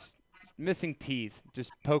face, missing teeth,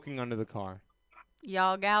 just poking under the car.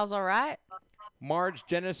 Y'all gals all right? Marge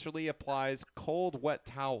generously applies cold, wet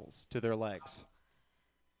towels to their legs.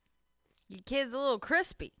 You kids a little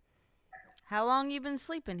crispy. How long you been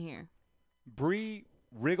sleeping here? Bree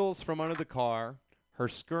wriggles from under the car. Her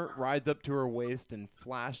skirt rides up to her waist and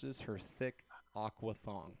flashes her thick aqua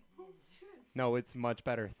thong. No, it's much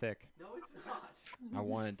better thick. No, it's not. I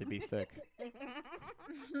want it to be thick.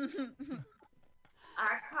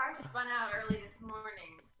 Our car spun out early this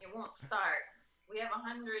morning. It won't start. We have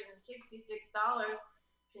 $166.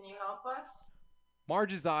 Can you help us?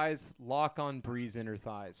 Marge's eyes lock on Bree's inner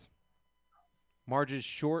thighs. Marge's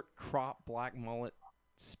short, cropped black mullet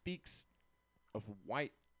speaks of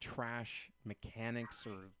white trash mechanics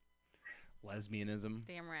or lesbianism.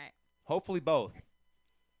 Damn right. Hopefully both.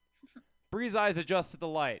 Bree's eyes adjust to the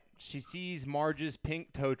light. She sees Marge's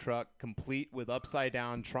pink tow truck, complete with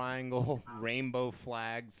upside-down triangle rainbow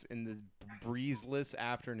flags in the breezeless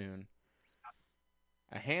afternoon.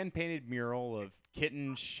 A hand-painted mural of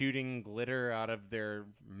kittens shooting glitter out of their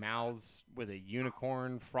mouths with a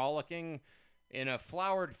unicorn frolicking in a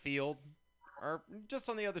flowered field are just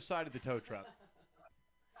on the other side of the tow truck.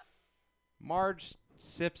 Marge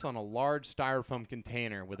sips on a large styrofoam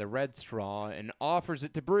container with a red straw and offers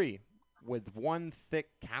it to Bree with one thick,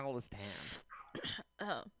 calloused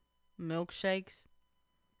hand. Milkshakes?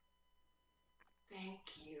 Thank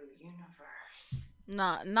you,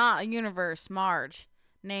 universe. Not universe, Marge.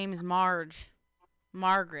 Name's Marge.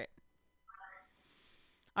 Margaret.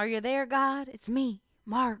 Are you there, God? It's me,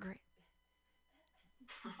 Margaret.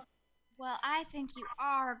 Well, I think you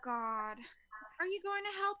are God. Are you going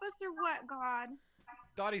to help us or what, God?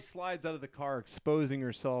 Dottie slides out of the car, exposing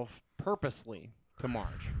herself purposely to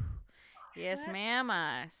Marge. Yes, ma'am,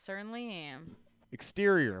 I certainly am.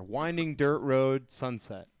 Exterior, winding dirt road,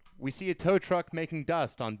 sunset. We see a tow truck making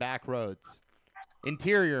dust on back roads.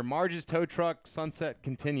 Interior, Marge's tow truck, sunset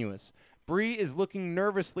continuous. Bree is looking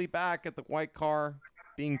nervously back at the white car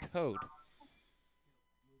being towed.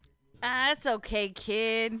 That's okay,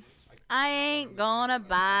 kid. I ain't gonna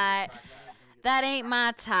bite. That ain't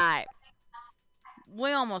my type.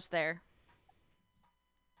 We almost there.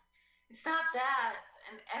 It's not that,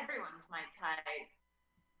 and everyone's my type.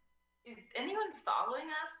 Is anyone following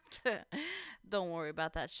us? Don't worry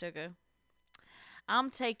about that, sugar. I'm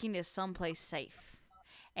taking you someplace safe.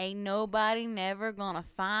 Ain't nobody never gonna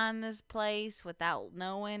find this place without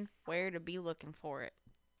knowing where to be looking for it.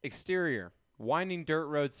 Exterior, winding dirt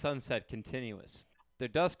road, sunset continuous. The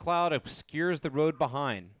dust cloud obscures the road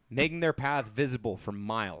behind, making their path visible for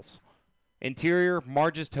miles. Interior,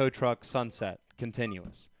 Marge's tow truck, sunset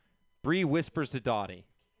continuous. Bree whispers to Dottie.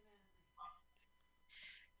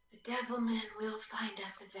 The Devilmen will find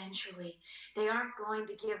us eventually. They aren't going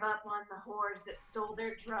to give up on the whores that stole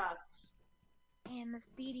their drugs. And the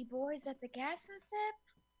speedy boys at the gas and sip?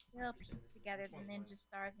 They'll piece together the ninja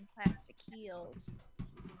stars and plastic heels.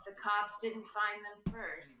 The cops didn't find them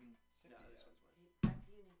first.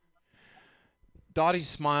 Dottie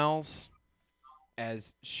smiles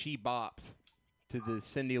as she bopped to the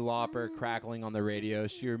Cyndi Lauper crackling on the radio.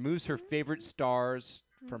 She removes her favorite stars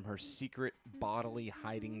from her secret bodily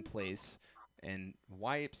hiding place and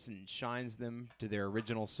wipes and shines them to their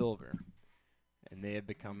original silver. And they have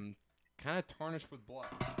become kind of tarnished with blood.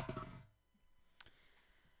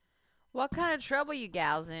 What kind of trouble you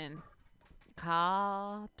gals in?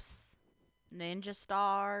 Cops? Ninja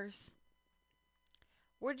stars?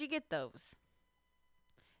 Where'd you get those?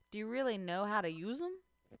 Do you really know how to use them?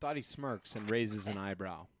 Dottie smirks and raises an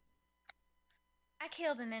eyebrow. I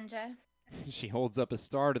killed a ninja. She holds up a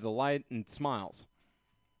star to the light and smiles.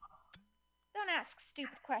 Don't ask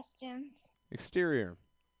stupid questions. Exterior,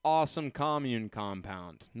 awesome commune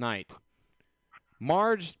compound, night.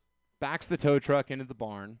 Marge backs the tow truck into the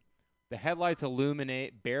barn. The headlights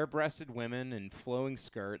illuminate bare-breasted women in flowing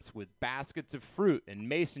skirts with baskets of fruit and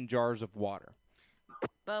mason jars of water.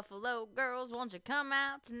 Buffalo girls, won't you come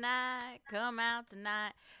out tonight? Come out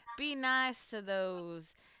tonight. Be nice to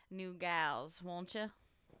those new gals, won't you?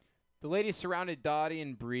 The ladies surrounded Dottie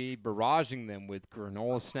and Bree, barraging them with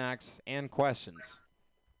granola snacks and questions.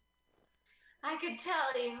 I could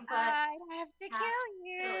tell you, but I have to kill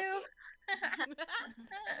you.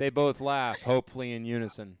 They both laugh, hopefully in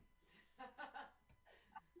unison.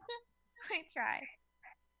 We try.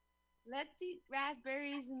 Let's eat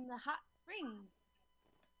raspberries in the hot spring.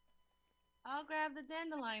 I'll grab the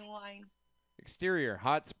dandelion wine. Exterior,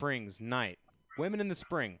 hot springs, night. Women in the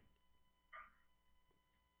spring.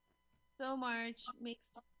 So Marge makes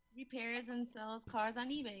repairs and sells cars on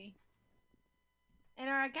eBay. And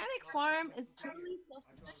our organic farm is totally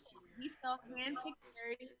self-sufficient. We sell hand-picked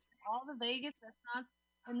berries at all the Vegas restaurants,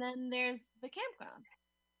 and then there's the campground.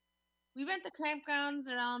 We rent the campgrounds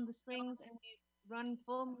around the springs, and we run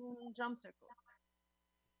full moon drum circles.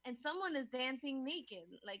 And someone is dancing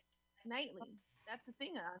naked, like nightly. That's the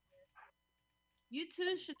thing around here. You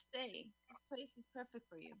two should stay. This place is perfect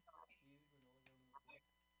for you.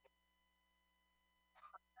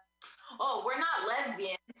 Oh, we're not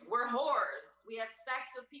lesbians. We're whores. We have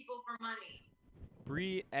sex with people for money.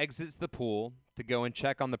 Bree exits the pool to go and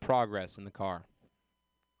check on the progress in the car.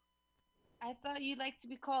 I thought you'd like to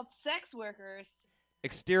be called sex workers.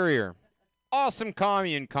 Exterior, awesome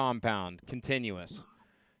commune compound, continuous.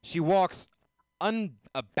 She walks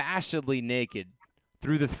unabashedly naked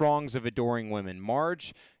through the throngs of adoring women.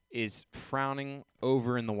 Marge is frowning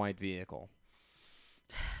over in the white vehicle.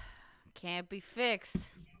 Can't be fixed.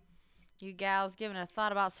 You gals giving a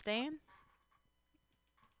thought about staying?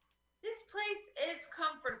 This place is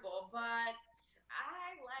comfortable, but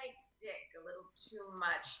I like dick a little too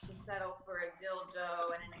much to settle for a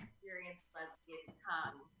dildo and an experienced lesbian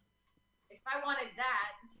tongue. If I wanted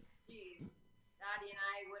that, geez, Dottie and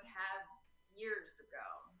I would have years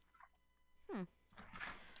ago.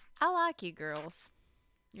 I like you girls.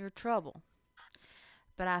 You're trouble.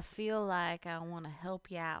 But I feel like I want to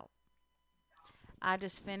help you out. I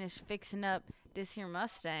just finished fixing up this here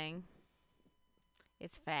Mustang.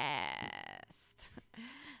 It's fast.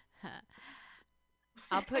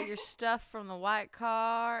 I'll put your stuff from the white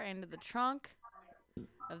car into the trunk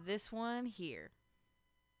of this one here.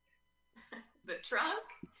 The trunk?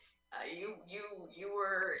 You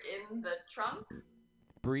were in the trunk?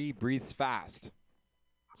 Bree breathes fast.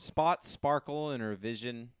 Spots sparkle in her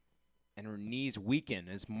vision, and her knees weaken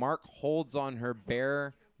as Mark holds on her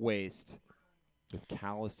bare waist with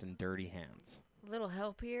calloused and dirty hands. Little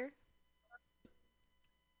help here?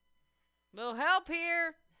 Little help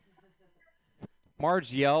here!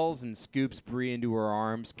 Marge yells and scoops Bree into her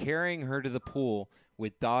arms, carrying her to the pool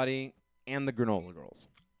with Dottie and the granola girls.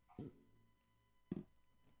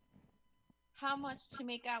 How much to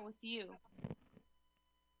make out with you?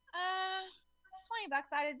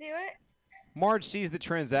 $20 I'd do it. Marge sees the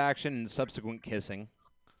transaction and subsequent kissing.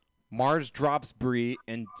 Marge drops Bree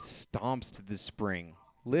and stomps to the spring,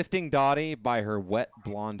 lifting Dottie by her wet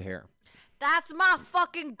blonde hair. That's my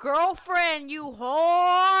fucking girlfriend, you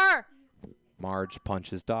whore! Marge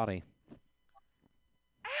punches Dottie.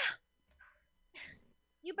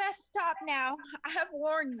 You best stop now. I have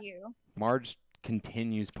warned you. Marge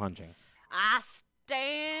continues punching. I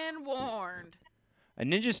stand warned. A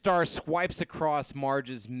ninja star swipes across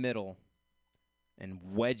Marge's middle and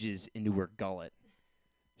wedges into her gullet.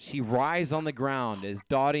 She writhes on the ground as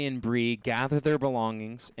Dottie and Bree gather their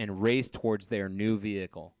belongings and race towards their new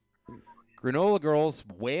vehicle. Granola girls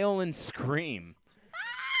wail and scream.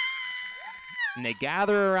 And they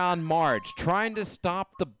gather around Marge, trying to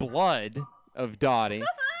stop the blood of Dottie.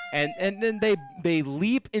 And then they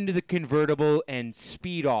leap into the convertible and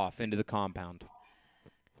speed off into the compound.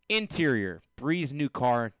 Interior, Bree's new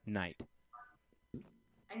car, night.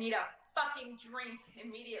 I need a fucking drink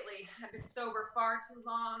immediately. I've been sober far too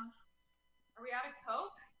long. Are we out of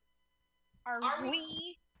Coke? Are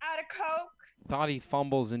we out of Coke? Dottie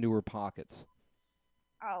fumbles into her pockets.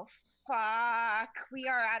 Oh, fuck. We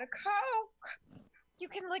are out of Coke. You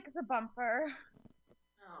can lick the bumper.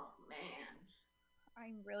 Oh, man.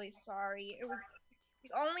 I'm really sorry. It was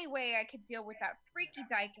the only way I could deal with that freaky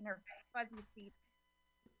dyke in her fuzzy seats.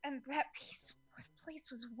 And that place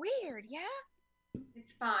was weird, yeah?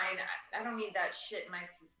 It's fine. I don't need that shit in my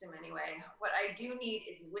system anyway. What I do need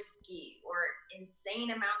is whiskey or insane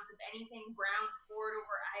amounts of anything brown poured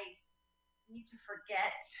over ice. I need to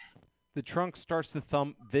forget. The trunk starts to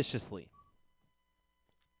thump viciously.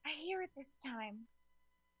 I hear it this time.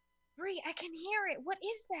 Bree, I can hear it. What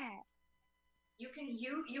is that? You can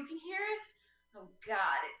hear it? Oh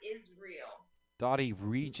God, it is real. Dottie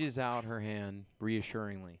reaches out her hand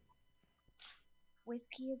reassuringly.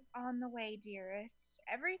 Whiskey is on the way, dearest.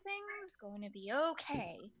 Everything's going to be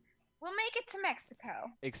okay. We'll make it to Mexico.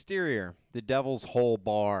 Exterior, the Devil's Hole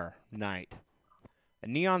bar, night. A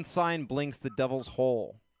neon sign blinks the Devil's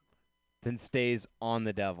Hole, then stays on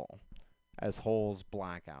the devil as holes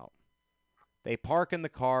black out. They park in the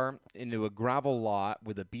car into a gravel lot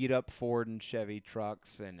with a beat-up Ford and Chevy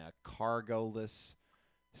trucks and a cargo-less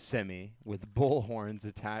semi with bullhorns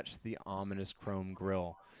attached to the ominous chrome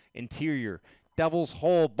grille. Interior, Devil's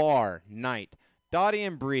Hole bar, night. Dottie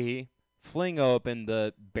and Bree fling open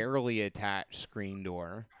the barely attached screen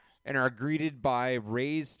door and are greeted by a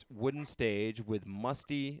raised wooden stage with a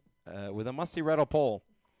musty metal pole.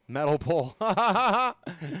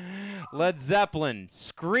 Led Zeppelin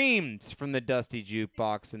screams from the dusty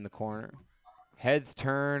jukebox in the corner. Heads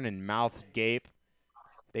turn and mouths gape.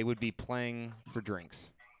 They would be paying for drinks.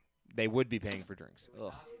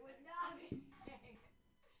 Ugh.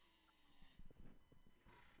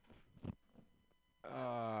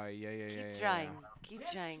 Keep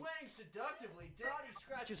trying. Swaying seductively, Dottie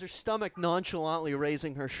scratches her stomach, nonchalantly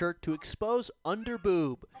raising her shirt to expose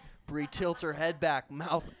underboob. Bree tilts her head back,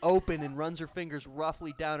 mouth open, and runs her fingers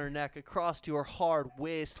roughly down her neck across to her hard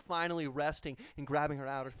waist, finally resting and grabbing her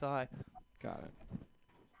outer thigh. Got it.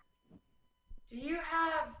 Do you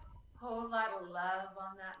have a whole lot of love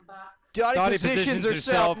on that box? Dottie positions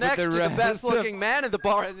herself next to the best-looking man at the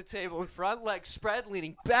bar at the table in front, legs spread,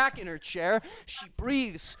 leaning back in her chair. She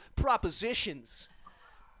breathes propositions.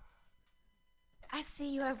 I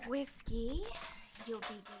see you have whiskey. You'll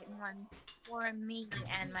be getting one for me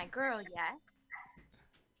and my girl, yes?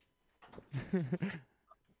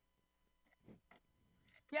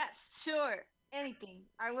 Yes, sure. Anything.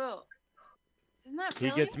 I will. Isn't that He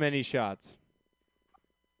gets many shots.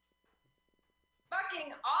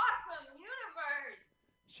 Fucking awesome universe!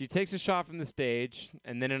 She takes a shot from the stage,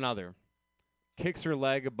 and then another. Kicks her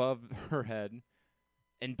leg above her head,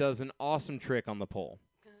 and does an awesome trick on the pole.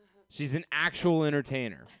 She's an actual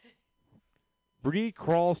entertainer. Bree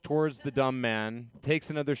crawls towards the dumb man, takes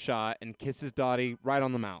another shot, and kisses Dottie right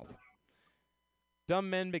on the mouth. Dumb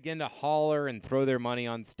men begin to holler and throw their money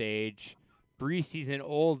on stage. Bree sees an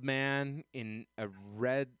old man in a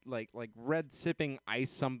red, like red sipping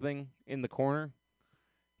ice something in the corner.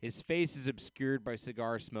 His face is obscured by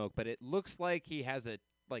cigar smoke, but it looks like he has a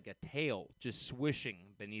tail just swishing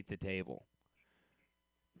beneath the table.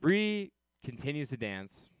 Bree continues to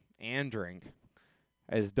dance and drink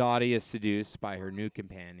as Dottie is seduced by her new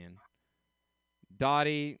companion.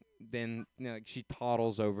 Dottie then she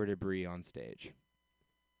toddles over to Bree on stage.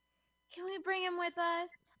 Can we bring him with us?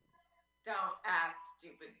 Don't ask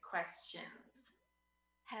stupid questions.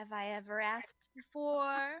 Have I ever asked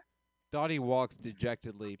before? Dottie walks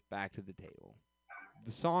dejectedly back to the table.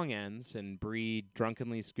 The song ends, and Bree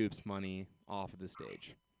drunkenly scoops money off of the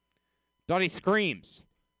stage. Dottie screams.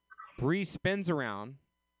 Bree spins around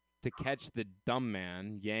to catch the dumb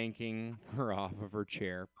man yanking her off of her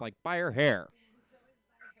chair, like by her hair.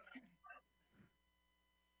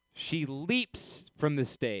 She leaps from the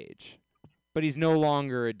stage, but he's no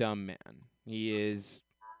longer a dumb man. He is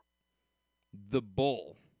the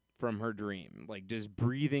bull from her dream, like just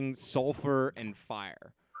breathing sulfur and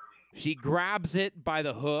fire. She grabs it by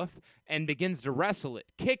the hoof and begins to wrestle it,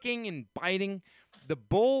 kicking and biting. The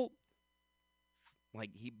bull,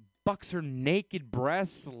 he bucks her naked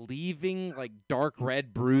breasts, leaving dark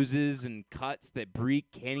red bruises and cuts that Bree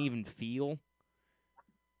can't even feel.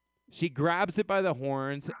 She grabs it by the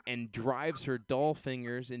horns and drives her dull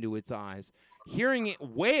fingers into its eyes, hearing it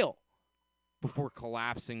wail before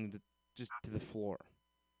collapsing just to the floor.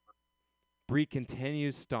 Bree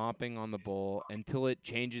continues stomping on the bull until it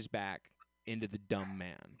changes back into the dumb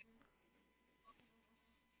man.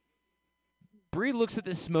 Bree looks at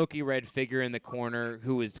the smoky red figure in the corner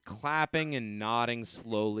who is clapping and nodding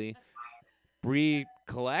slowly. Bree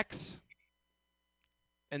collects,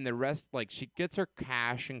 and the rest, she gets her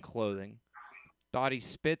cash and clothing. Dottie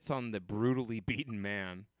spits on the brutally beaten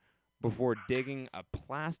man before digging a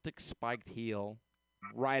plastic spiked heel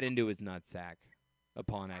right into his nutsack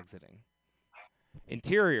upon exiting.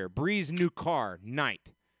 Interior, Bree's new car,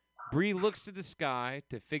 night. Bree looks to the sky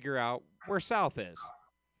to figure out where south is.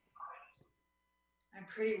 I'm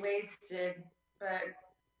pretty wasted, but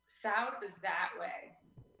south is that way.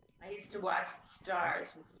 I used to watch the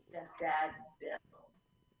stars with stepdad Bill.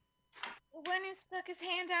 The one who stuck his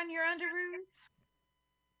hand down your underoos?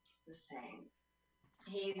 The same.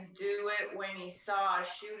 He'd do it when he saw a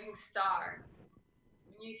shooting star.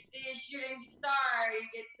 When you see a shooting star, you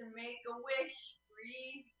get to make a wish,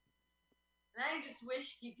 Bree. And I just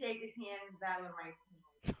wish he'd take his hands out of my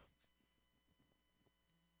panties.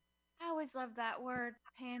 I always loved that word,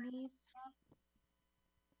 panties.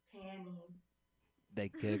 Panties. They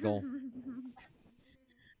giggle. Men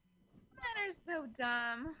are so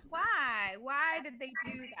dumb. Why? Why did they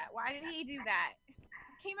do that? Why did he do that?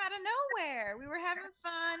 It came out of nowhere. We were having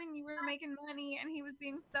fun and you were making money and he was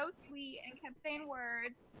being so sweet and kept saying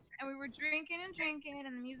words and we were drinking and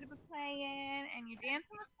the music was playing and your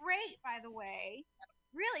dancing was great, by the way.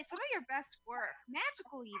 Really, some of your best work.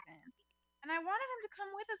 Magical even. And I wanted him to come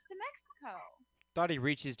with us to Mexico. Dottie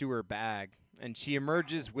reaches to her bag, and she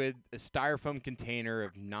emerges with a styrofoam container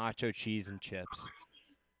of nacho cheese and chips.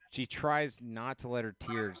 She tries not to let her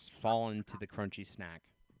tears fall into the crunchy snack.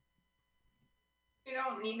 We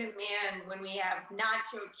don't need a man when we have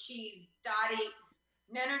nacho cheese, Dottie.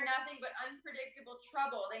 Men are nothing but unpredictable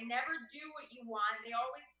trouble. They never do what you want. They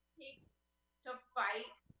always take to fight.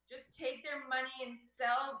 Just take their money and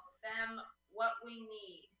sell them what we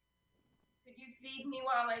need. Could you feed me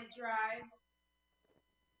while I drive?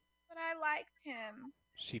 But I liked him.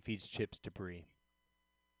 She feeds chips to Bree.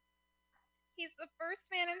 He's the first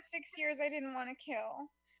man in 6 years I didn't want to kill.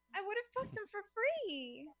 I would have fucked him for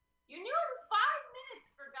free. You knew him 5 minutes,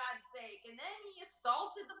 for God's sake, and then he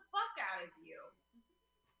assaulted the fuck out of you.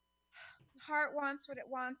 Heart wants what it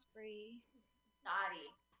wants, Bree. Dottie,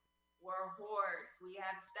 we're whores. We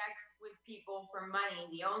have sex with people for money.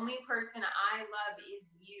 The only person I love is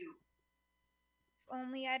you. If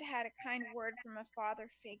only I'd had a kind word from a father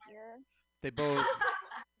figure. They both...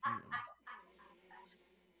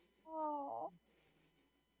 Oh.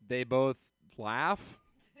 They both laugh.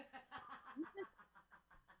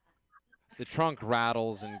 The trunk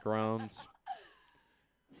rattles and groans.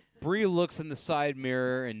 Bree looks in the side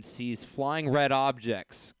mirror and sees flying red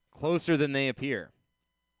objects closer than they appear.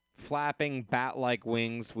 Flapping bat-like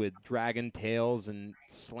wings with dragon tails and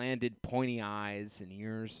slanted pointy eyes and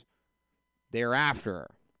ears. They're after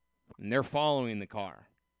her, and they're following the car.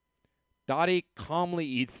 Dottie calmly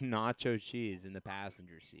eats nacho cheese in the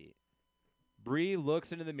passenger seat. Bree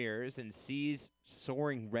looks into the mirrors and sees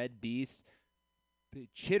soaring red beasts. They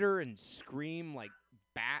chitter and scream like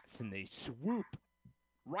bats, and they swoop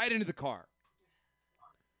right into the car.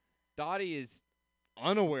 Dottie is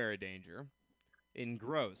unaware of danger,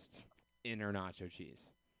 engrossed in her nacho cheese.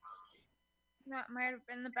 That might have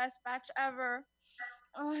been the best batch ever.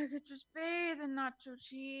 Oh, I could just bathe in nacho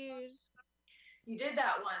cheese. You did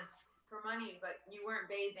that once for money, but you weren't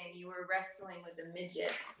bathing. You were wrestling with a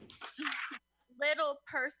midget. Little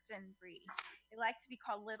person, Bree. They like to be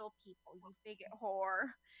called little people, you bigot whore.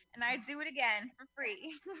 And I do it again for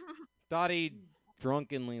free. Dottie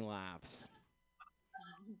drunkenly laughs.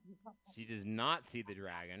 She does not see the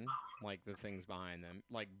dragon, like the things behind them,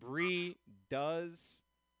 like Bree does,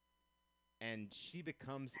 and she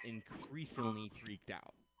becomes increasingly freaked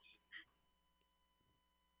out.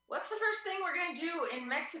 What's the first thing we're going to do in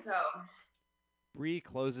Mexico? Bree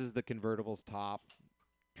closes the convertible's top,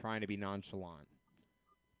 trying to be nonchalant.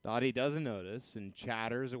 Dottie doesn't notice and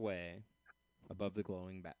chatters away above the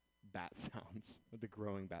glowing bat sounds, or the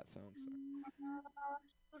growing bat sounds.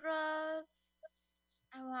 Churros.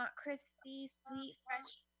 I want crispy, sweet,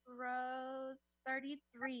 fresh churros.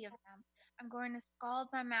 33 of them. I'm going to scald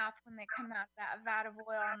my mouth when they come out that vat of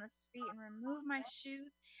oil on the street and remove my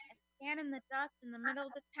shoes and stand in the dust in the middle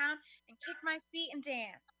of the town and kick my feet and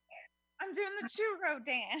dance. I'm doing the churro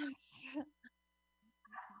dance.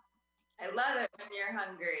 I love it when you're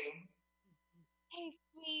hungry. Hey,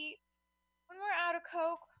 sweets. When we're out of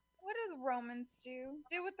Coke, what do the Romans do?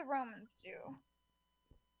 Do what the Romans do.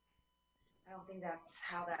 I don't think that's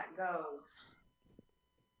how that goes.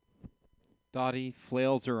 Dottie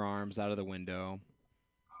flails her arms out of the window,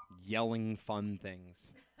 yelling fun things.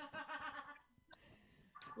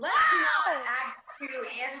 Let's not act too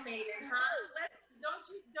animated, huh? Don't want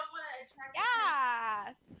to attract attention.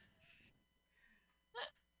 Yes.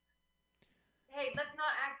 Hey, let's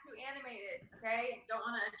not act too animated, okay? Don't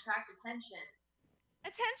want to attract attention.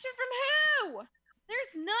 Attention from who?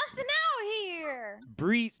 There's nothing out here.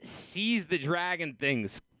 Bree sees the dragon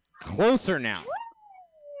things closer now.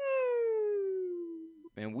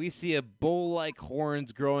 And we see a bull-like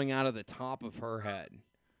horns growing out of the top of her head.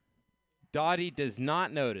 Dottie does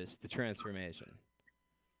not notice the transformation.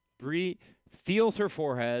 Bree feels her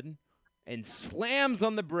forehead and slams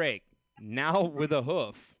on the brake, now with a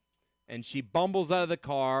hoof. And she bumbles out of the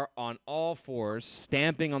car on all fours,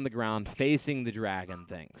 stamping on the ground, facing the dragon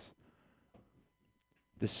things.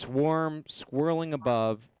 The swarm swirling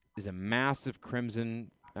above is a massive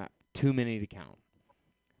crimson, too many to count.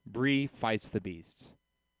 Bree fights the beasts.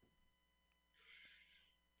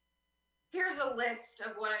 Here's a list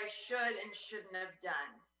of what I should and shouldn't have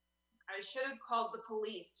done. I should have called the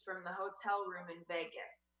police from the hotel room in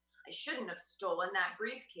Vegas. I shouldn't have stolen that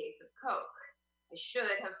briefcase of Coke. I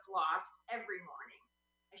should have flossed every morning.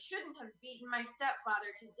 I shouldn't have beaten my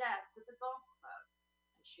stepfather to death with a golf club.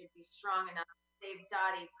 I should be strong enough to save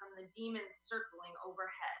Dottie from the demons circling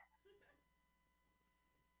overhead.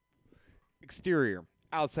 Exterior,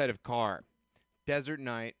 outside of car. Desert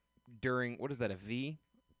night during, what is that, a V?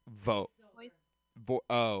 Vote.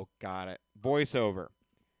 Oh, got it. Voiceover.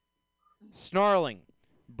 Snarling,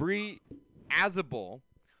 Bree, as a bull,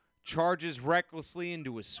 charges recklessly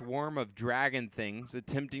into a swarm of dragon things,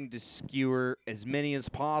 attempting to skewer as many as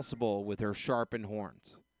possible with her sharpened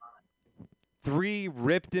horns. 3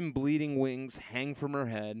 ripped and bleeding wings hang from her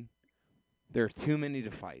head. There are too many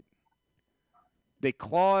to fight. They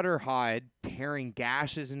claw at her hide, tearing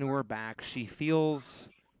gashes into her back. She feels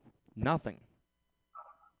nothing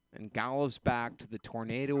and gallops back to the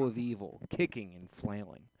tornado of evil, kicking and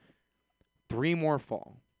flailing. 3 more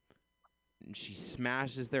fall, and she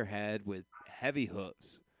smashes their head with heavy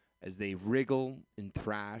hooves as they wriggle and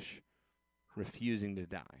thrash, refusing to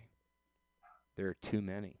die. There are too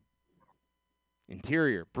many.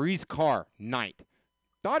 Interior, Bree's car, night.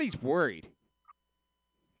 Dottie's worried.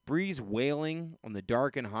 Bree's wailing on the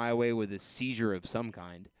darkened highway with a seizure of some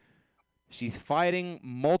kind. She's fighting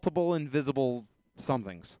multiple invisible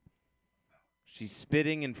somethings. She's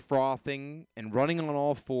spitting and frothing and running on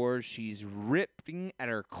all fours. She's ripping at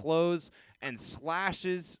her clothes, and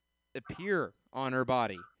slashes appear on her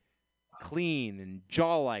body. Clean and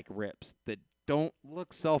jaw-like rips that don't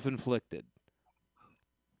look self-inflicted.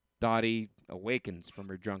 Dottie awakens from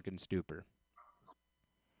her drunken stupor.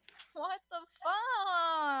 What the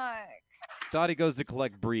fuck? Dottie goes to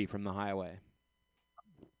collect Bree from the highway.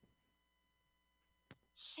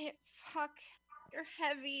 Shit, fuck. You're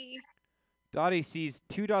heavy. Dottie sees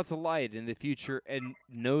 2 dots of light in the future and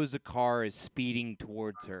knows a car is speeding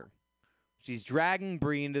towards her. She's dragging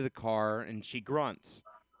Bree into the car, and she grunts.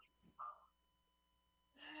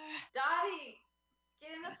 Dottie,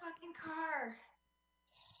 get in the fucking car.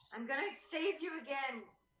 I'm gonna save you again.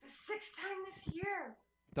 The 6th time this year.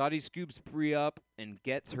 Dottie scoops Bree up and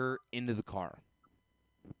gets her into the car.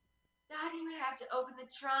 Dottie, we have to open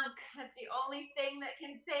the trunk. That's the only thing that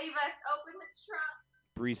can save us. Open the trunk.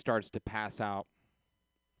 Bree starts to pass out.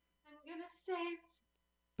 I'm gonna save.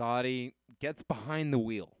 Dottie gets behind the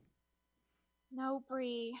wheel. No,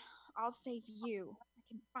 Bree. I'll save you. I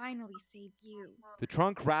can finally save you. The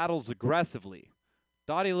trunk rattles aggressively.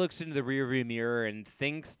 Dottie looks into the rearview mirror and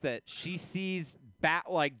thinks that she sees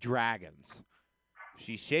bat-like dragons.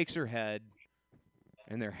 She shakes her head,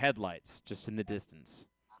 and they're headlights just in the distance.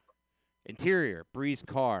 Interior, Bree's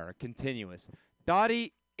car, continuous.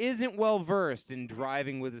 Dottie isn't well versed in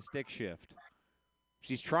driving with a stick shift.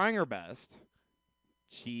 She's trying her best.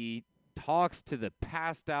 She talks to the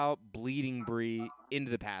passed out, bleeding Bree into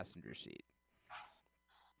the passenger seat.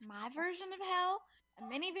 My version of hell? A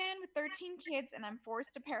minivan with 13 kids, and I'm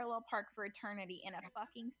forced to parallel park for eternity in a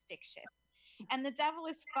fucking stick shift. And the devil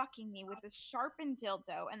is fucking me with a sharpened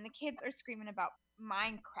dildo, and the kids are screaming about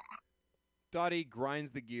Minecraft. Dottie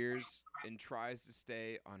grinds the gears and tries to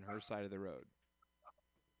stay on her side of the road.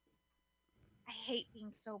 I hate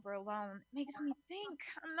being sober alone. It makes me think.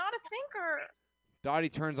 I'm not a thinker. Dottie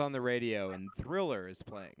turns on the radio, and Thriller is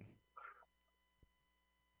playing.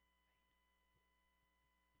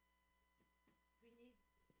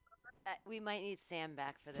 We might need Sam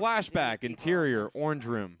back for this. Flashback, interior, orange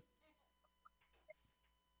room.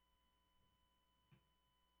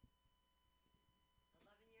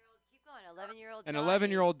 Keep going. 11-year-old. An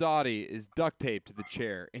 11-year-old Dottie is duct taped to the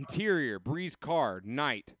chair. Interior, Bree's car,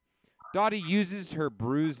 night. Dottie uses her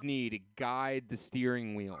bruised knee to guide the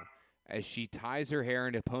steering wheel as she ties her hair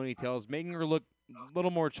into ponytails, making her look a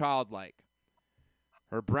little more childlike.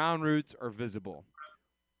 Her brown roots are visible.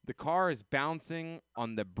 The car is bouncing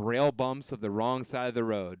on the braille bumps of the wrong side of the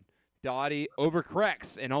road. Dottie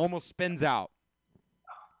overcorrects and almost spins out.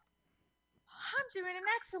 I'm doing an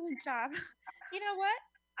excellent job. You know what?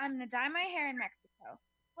 I'm going to dye my hair in Mexico.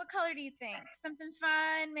 What color do you think? Something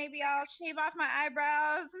fun? Maybe I'll shave off my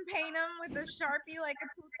eyebrows and paint them with a Sharpie like a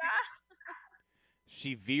puta?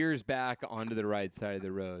 She veers back onto the right side of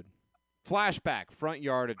the road. Flashback, front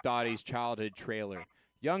yard of Dottie's childhood trailer.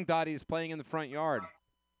 Young Dottie is playing in the front yard,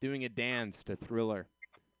 doing a dance to Thriller.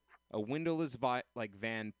 A windowless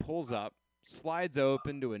van pulls up, slides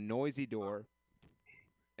open to a noisy door,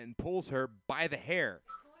 and pulls her by the hair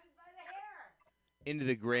into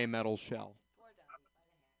the gray metal shell.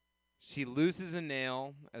 She loses a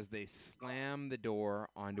nail as they slam the door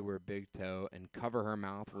onto her big toe and cover her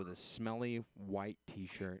mouth with a smelly white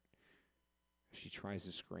t-shirt. She tries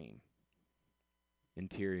to scream.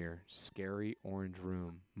 Interior, scary orange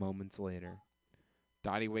room. Moments later,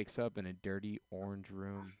 Dottie wakes up in a dirty orange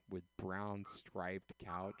room with brown striped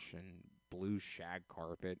couch and blue shag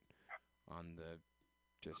carpet on the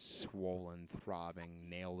just swollen, throbbing,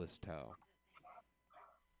 nailless toe.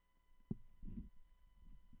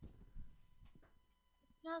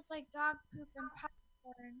 It smells like dog poop and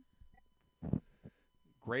popcorn.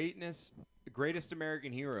 The Greatest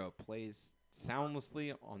American Hero plays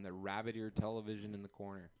soundlessly on the rabbit ear television in the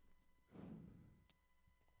corner.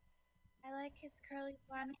 I like his curly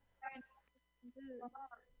blonde hair and boobs.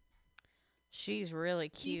 She's really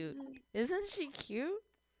cute. Isn't she cute?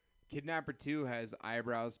 Kidnapper 2 has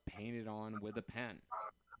eyebrows painted on with a pen.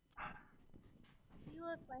 You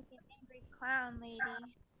look like an angry clown, lady.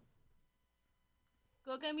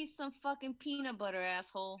 Go get me some fucking peanut butter,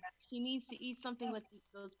 asshole. She needs to eat something with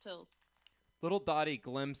those pills. Little Dottie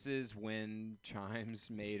glimpses wind chimes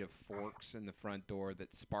made of forks in the front door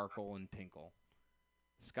that sparkle and tinkle.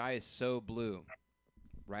 The sky is so blue,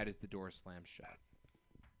 right as the door slams shut.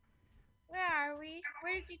 Where are we?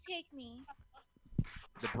 Where did you take me?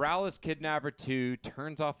 The browless Kidnapper 2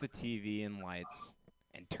 turns off the TV and lights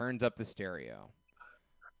and turns up the stereo,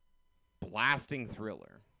 blasting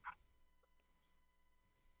Thriller.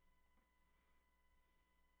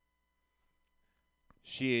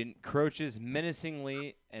 She encroaches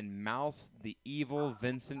menacingly and mouths the evil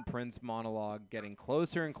Vincent Prince monologue, getting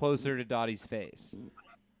closer and closer to Dottie's face.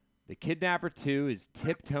 The Kidnapper 2 is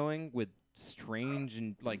tiptoeing with strange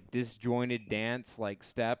and disjointed dance-like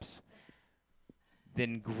steps,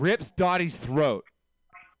 then grips Dottie's throat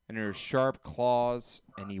in her sharp claws,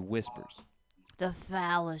 and he whispers, The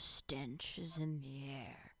foulest stench is in the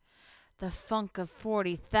air. The funk of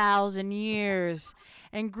 40,000 years,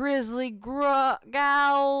 and grisly ghouls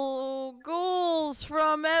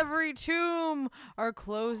from every tomb are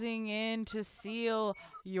closing in to seal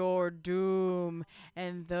your doom.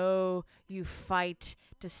 And though you fight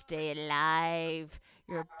to stay alive,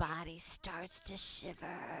 your body starts to shiver.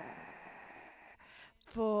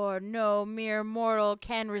 For no mere mortal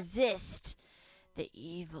can resist the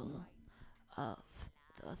evil of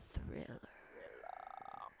the thriller.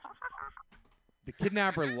 The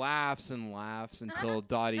kidnapper laughs and laughs until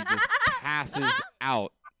Dottie just passes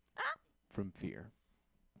out from fear.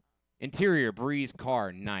 Interior, Bree's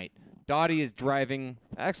car, night. Dottie is driving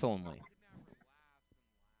excellently.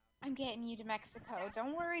 I'm getting you to Mexico.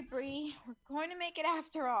 Don't worry, Bree. We're going to make it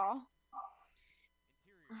after all.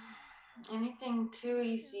 Anything too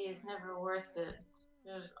easy is never worth it.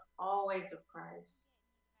 There's always a price.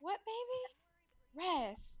 What, baby?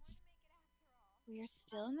 Rest. We are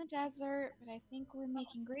still in the desert, but I think we're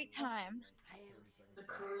making great time. The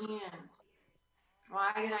Koreans.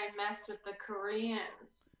 Why did I mess with the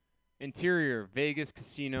Koreans? Interior, Vegas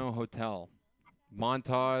Casino Hotel.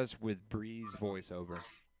 Montage with Bree's voiceover.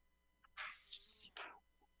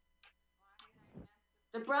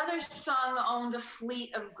 The Brothers Sung owned a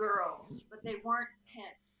fleet of girls, but they weren't pimps.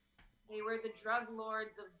 They were the drug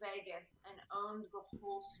lords of Vegas and owned the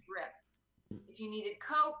whole strip. If you needed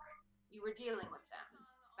coke, you were dealing with them.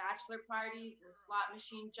 Bachelor parties and slot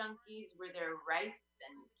machine junkies were their rice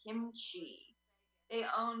and kimchi. They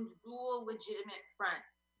owned dual legitimate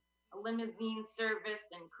fronts, a limousine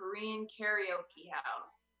service and Korean karaoke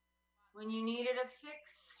house. When you needed a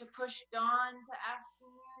fix to push dawn to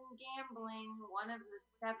afternoon gambling, one of the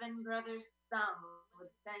 7 brothers Sung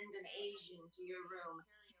would send an Asian to your room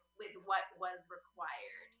with what was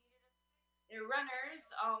required. Their runners,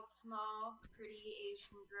 all small, pretty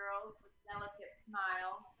Asian girls with delicate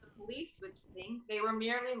smiles, the police would think they were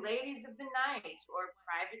merely ladies of the night or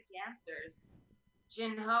private dancers.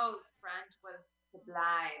 Jin Ho's front was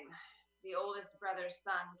sublime. The oldest brother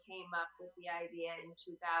Sung came up with the idea in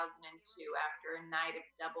 2002 after a night of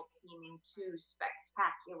double teaming 2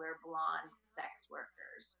 spectacular blonde sex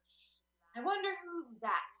workers. I wonder who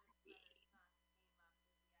that could be.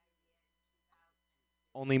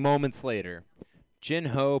 Only moments later, Jin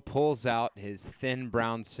Ho pulls out his thin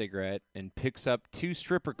brown cigarette and picks up 2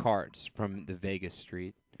 stripper cards from the Vegas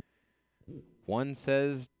street. One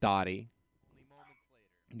says Dottie.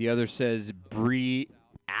 The other says Bree,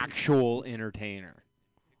 actual entertainer.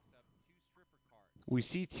 We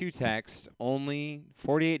see 2 texts, only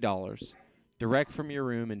 $48, direct from your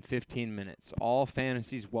room in 15 minutes. All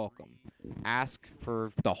fantasies welcome. Ask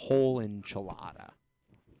for the whole enchilada.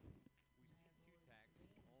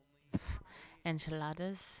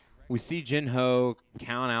 Enchiladas. We see Jin Ho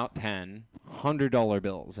count out 10 $100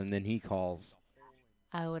 bills, and then he calls.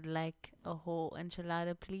 I would like a whole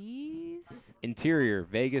enchilada, please. Interior,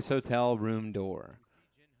 Vegas hotel room door.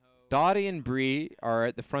 Dottie and Bree are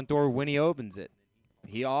at the front door when he opens it.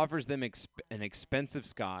 He offers them an expensive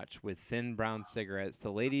scotch with thin brown cigarettes.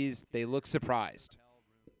 The ladies, they look surprised.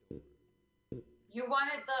 You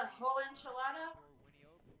wanted the whole enchilada?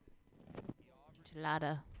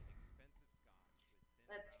 Enchilada.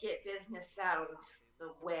 Let's get business out of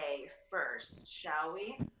the way first, shall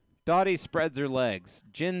we? Dottie spreads her legs.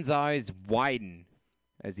 Jin's eyes widen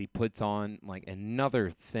as he puts on like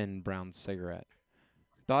another thin brown cigarette.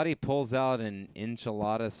 Dottie pulls out an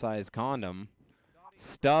enchilada-sized condom,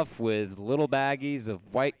 stuffed with little baggies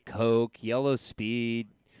of white Coke, yellow Speed,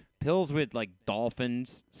 pills with like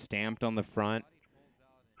dolphins stamped on the front,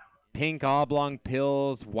 pink oblong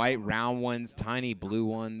pills, white round ones, tiny blue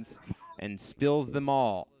ones, and spills them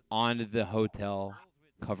all onto the hotel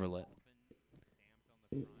coverlet.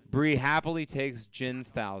 Bree happily takes Jin's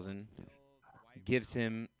 1,000, gives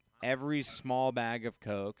him every small bag of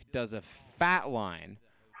Coke, does a fat line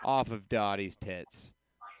off of Dottie's tits,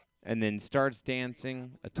 and then starts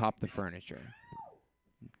dancing atop the furniture.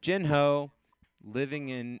 Jin Ho, living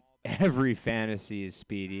in every fantasy is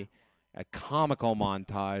Speedy, a comical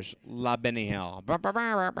montage, La Benny Hill.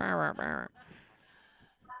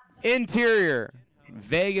 Interior,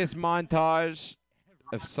 Vegas montage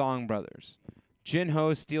of Song Brothers. Jin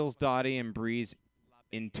Ho steals Dottie and Bree's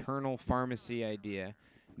internal pharmacy idea,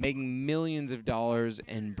 making millions of dollars,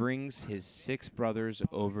 and brings his 6 brothers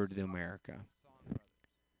over to America.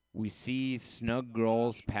 We see snug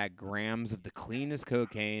girls pack grams of the cleanest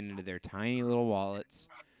cocaine into their tiny little wallets.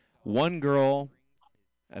 One girl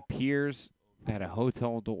appears at a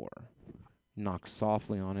hotel door, knocks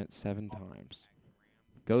softly on it 7 times,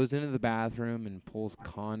 goes into the bathroom and pulls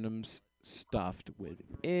condoms stuffed with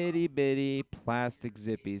itty-bitty plastic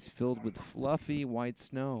zippies filled with fluffy white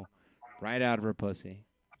snow right out of her pussy.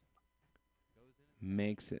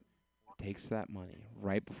 Takes that money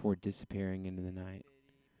right before disappearing into the night.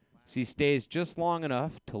 She stays just long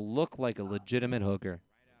enough to look like a legitimate hooker.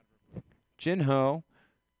 Jin-ho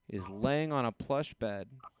is laying on a plush bed,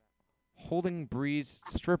 holding Bree's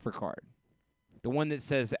stripper card, the one that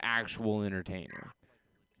says actual entertainer,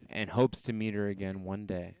 and hopes to meet her again one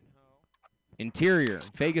day. Interior,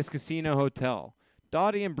 Vegas Casino Hotel.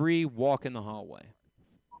 Dottie and Bree walk in the hallway.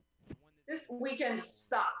 This weekend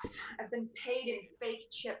sucks. I've been paid in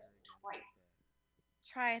fake chips twice.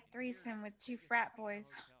 Try a threesome with 2 frat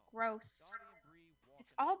boys. Gross.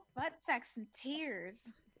 It's all butt sex and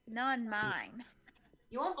tears. None mine.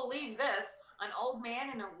 You won't believe this. An old man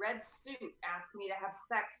in a red suit asked me to have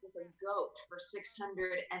sex with a goat for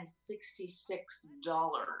 $666.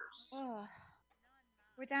 Ugh.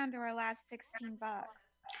 We're down to our last $16.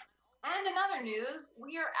 And in other news,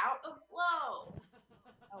 we are out of blow.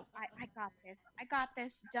 Oh, I got this. I got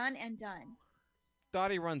this. Done and done.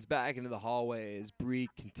 Dottie runs back into the hallway as Bree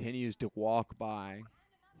continues to walk by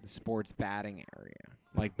the sports betting area.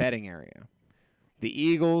 The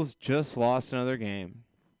Eagles just lost another game.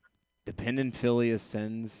 The pendant filly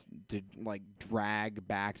ascends to drag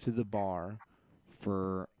back to the bar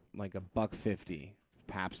for $1.50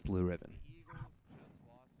 Pabst Blue Ribbon.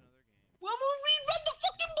 Run the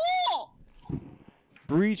fucking ball!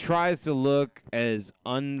 Bree tries to look as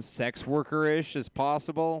unsex worker-ish as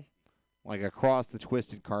possible, across the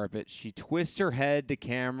twisted carpet. She twists her head to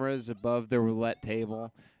cameras above the roulette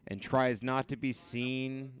table and tries not to be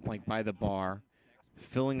seen by the bar,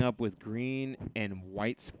 filling up with green and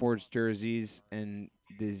white sports jerseys, and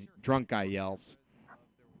this drunk guy yells,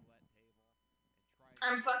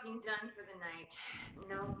 I'm fucking done for the night.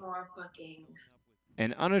 No more fucking.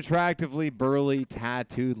 An unattractively burly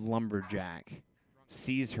tattooed lumberjack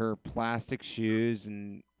sees her plastic shoes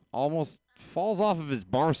and almost falls off of his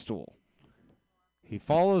bar stool. He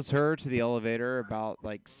follows her to the elevator about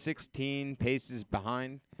 16 paces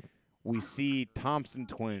behind. We see Thompson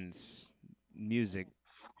Twins music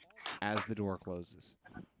as the door closes.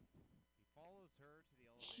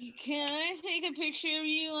 Can I take a picture of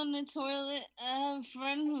you on the toilet? I have a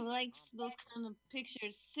friend who likes those kind of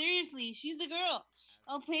pictures. Seriously, she's a girl.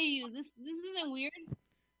 I'll pay you. This isn't weird.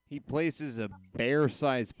 He places a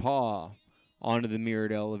bear-sized paw onto the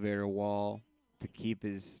mirrored elevator wall to keep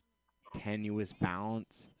his tenuous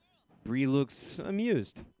balance. Bree looks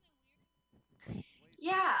amused.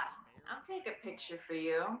 Yeah, I'll take a picture for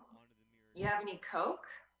you. You have any Coke?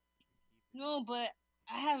 No, but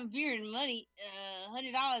I have a beer and money.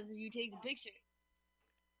 $100 if you take the picture.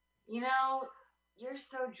 You know, you're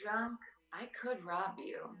so drunk, I could rob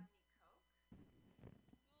you.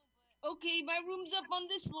 Okay, my room's up on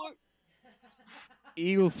this floor.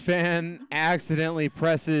 Eagles fan accidentally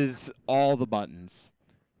presses all the buttons.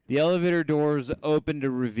 The elevator doors open to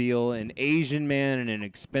reveal an Asian man in an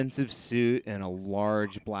expensive suit and a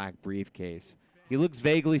large black briefcase. He looks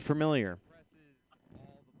vaguely familiar.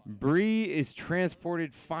 Bree is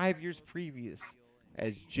transported 5 years previous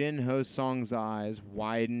as Jin-Ho Song's eyes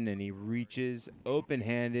widen and he reaches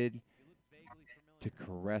open-handed to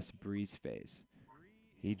caress Bree's face.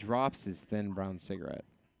 He drops his thin brown cigarette.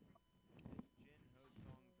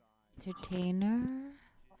 Entertainer,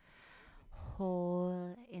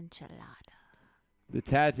 whole enchilada. The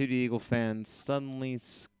tattooed Eagle fan suddenly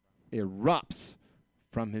erupts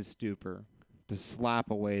from his stupor to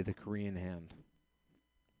slap away the Korean hand.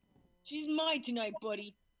 She's mine tonight,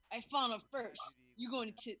 buddy. I found her first. You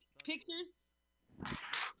going to take pictures?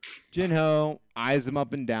 Jin-Ho eyes him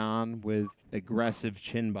up and down with aggressive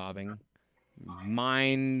chin bobbing,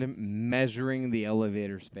 mind measuring the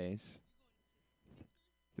elevator space.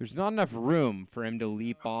 There's not enough room for him to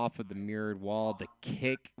leap off of the mirrored wall to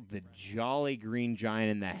kick the jolly green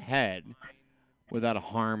giant in the head without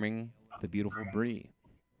harming the beautiful Bree.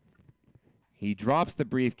 He drops the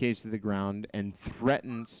briefcase to the ground and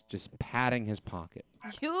threatens just patting his pocket.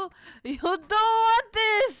 You don't want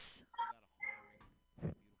this!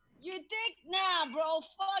 You think? Nah, bro.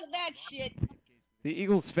 Fuck that shit. The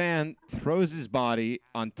Eagles fan throws his body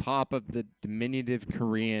on top of the diminutive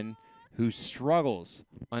Korean who struggles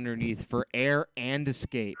underneath for air and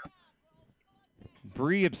escape.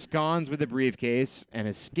 Bree absconds with the briefcase and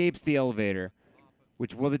escapes the elevator,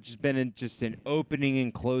 which would have just been an opening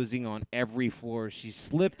and closing on every floor. She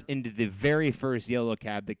slipped into the very first yellow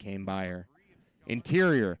cab that came by her.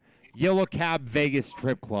 Interior, Yellow Cab Vegas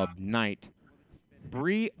Strip Club, night.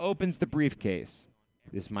 Bree opens the briefcase.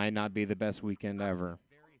 This might not be the best weekend ever.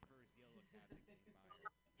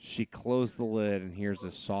 She closed the lid and hears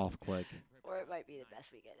a soft click. Or it might be the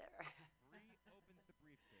best weekend ever.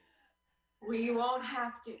 We won't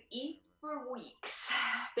have to eat for weeks.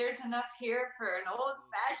 There's enough here for an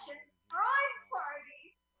old-fashioned bride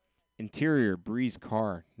party. Interior, Bree's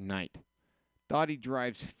car, night. Dottie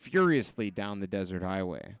drives furiously down the desert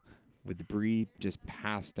highway, with Bree just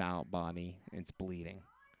passed out body. It's bleeding.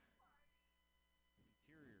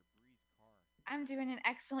 I'm doing an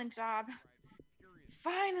excellent job.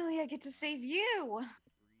 Finally, I get to save you.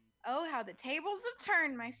 Oh, how the tables have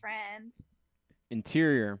turned, my friend.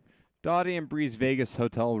 Interior, Dottie and Bree's Vegas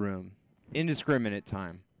hotel room. Indiscriminate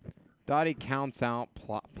time. Dottie counts out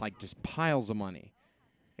just piles of money.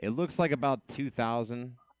 It looks like about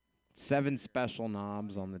 2,000. 7 special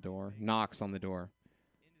knocks on the door.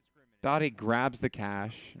 Dottie grabs the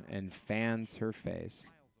cash and fans her face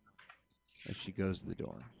as she goes to the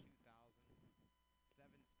door.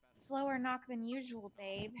 Slower knock than usual,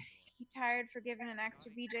 babe. You tired for giving an extra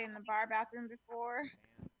BJ in the bar bathroom before?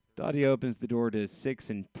 Dottie opens the door to 6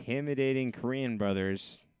 intimidating Korean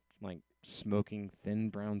brothers, smoking thin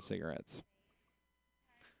brown cigarettes.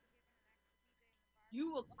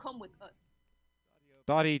 You will come with us.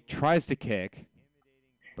 Dottie tries to kick,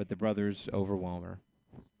 but the brothers overwhelm her.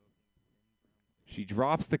 She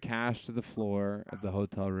drops the cash to the floor of the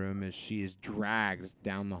hotel room as she is dragged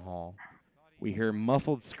down the hall. We hear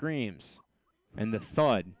muffled screams and the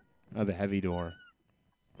thud of a heavy door.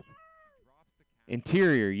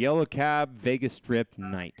 Interior, yellow cab, Vegas Strip,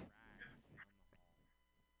 night.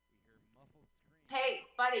 Hey,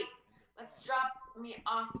 buddy, let's drop me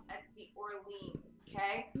off at the Orleans,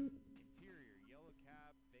 okay?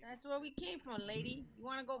 That's where we came from, lady. You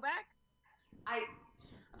want to go back? I,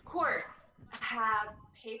 of course, have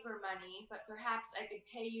paper money, but perhaps I could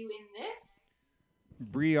pay you in this?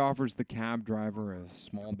 Bree offers the cab driver a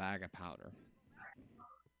small bag of powder.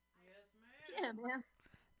 Yeah, man.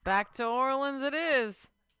 Back to Orleans it is.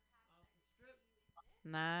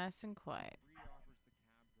 Nice and quiet.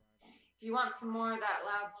 If you want some more of that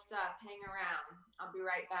loud stuff, hang around. I'll be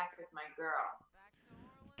right back with my girl.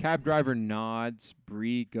 Cab driver nods.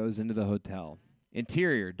 Bree goes into the hotel.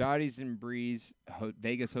 Interior, Dottie's in Bree's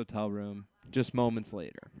Vegas hotel room just moments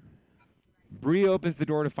later. Bree opens the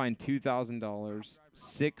door to find $2,000,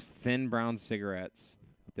 6 thin brown cigarettes,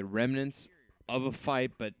 the remnants of a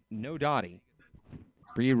fight, but no Dottie.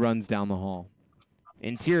 Bree runs down the hall.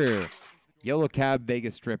 Interior, yellow cab,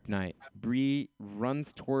 Vegas Strip night. Bree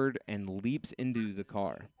runs toward and leaps into the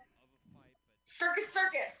car. Circus,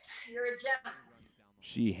 you're a gem.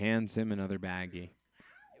 She hands him another baggie.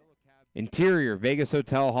 Interior, Vegas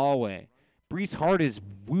hotel hallway. Bree's heart is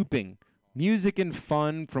whooping. Music and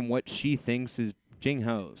fun from what she thinks is Jing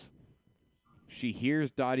Ho's. She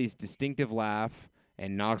hears Dottie's distinctive laugh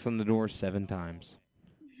and knocks on the door 7 times.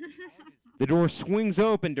 The door swings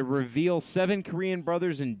open to reveal 7 Korean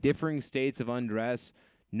brothers in differing states of undress,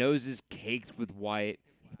 noses caked with white,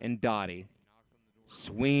 and Dottie,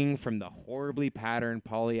 swinging from the horribly patterned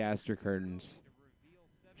polyester curtains.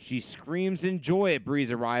 She screams in joy at Bree's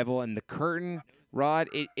arrival, and the curtain rod,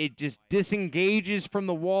 it just disengages from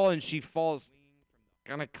the wall, and she falls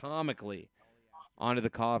kind of comically onto the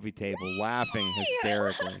coffee table, laughing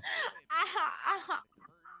hysterically.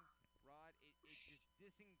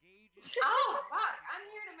 Oh, fuck. I'm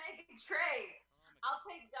here to make a trade. I'll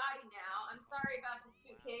take Dottie now. I'm sorry about the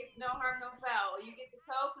suitcase. No harm, no foul. You get the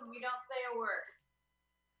coke and we don't say a word.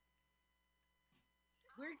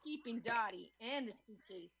 We're keeping Dottie and the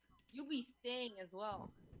suitcase. You'll be staying as well.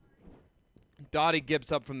 Dottie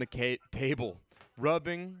gets up from the table,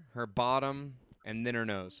 rubbing her bottom and then her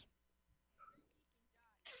nose.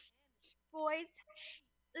 Boys,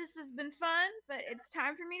 this has been fun, but it's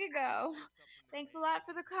time for me to go. Thanks a lot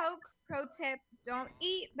for the coke. Pro tip, don't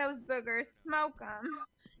eat those boogers, smoke them.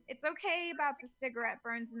 It's okay about the cigarette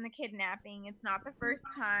burns and the kidnapping. It's not the first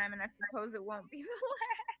time, and I suppose it won't be the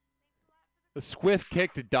last. A swift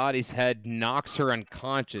kick to Dottie's head knocks her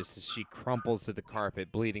unconscious as she crumples to the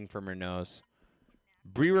carpet, bleeding from her nose.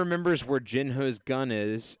 Bree remembers where Jinho's gun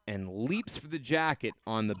is and leaps for the jacket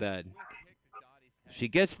on the bed. She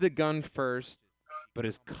gets to the gun first, but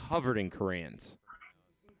is covered in Koreans.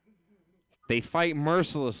 They fight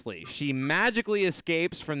mercilessly. She magically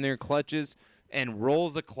escapes from their clutches and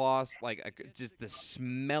rolls across just the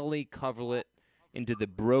smelly coverlet into the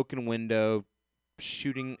broken window,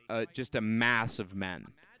 shooting just a mass of men.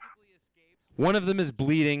 One of them is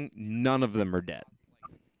bleeding. None of them are dead.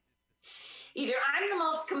 Either I'm the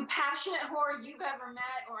most compassionate whore you've ever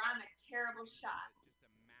met, or I'm a terrible shot.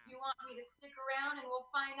 You want me to stick around and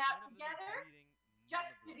we'll find out together?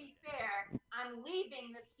 Just to be fair, I'm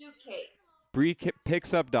leaving the suitcase. Bree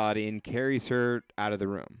picks up Dottie and carries her out of the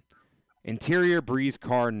room. Interior Bree's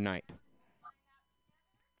car, night.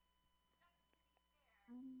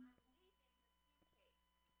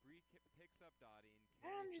 I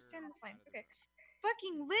don't understand this line. Okay.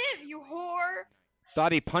 Fucking live, you whore!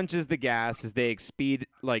 Dottie punches the gas as they exceed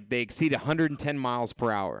 110 miles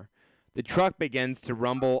per hour. The truck begins to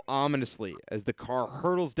rumble ominously as the car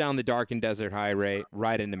hurtles down the darkened desert highway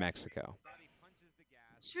right into Mexico.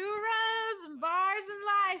 Churros and bars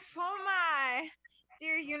and life, oh my!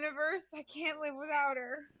 Dear universe, I can't live without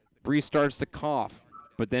her. Bree starts to cough,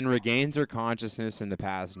 but then regains her consciousness in the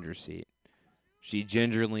passenger seat. She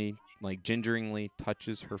gingeringly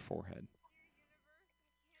touches her forehead.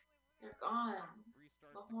 They're gone.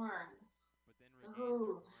 The horns. The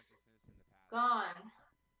hooves. Gone.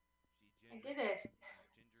 I did it.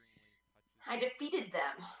 I defeated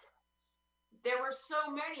them. There were so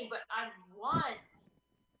many, but I won.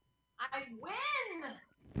 I win!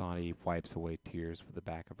 Dottie wipes away tears with the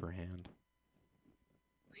back of her hand.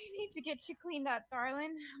 We need to get you cleaned up,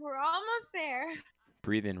 darling. We're almost there.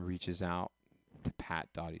 Bree then reaches out to pat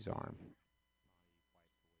Dottie's arm.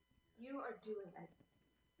 You are doing an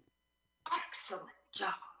excellent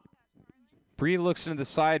job. Bree looks into the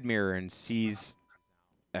side mirror and sees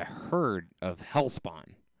a herd of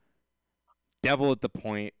hellspawn. Devil at the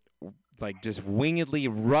point, just wingedly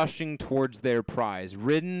rushing towards their prize,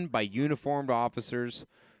 ridden by uniformed officers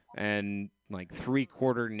and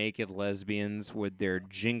 3/4 naked lesbians with their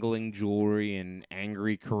jingling jewelry and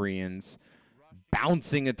angry Koreans,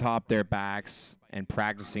 bouncing atop their backs and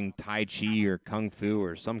practicing Tai Chi or Kung Fu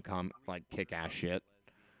or some kick-ass shit.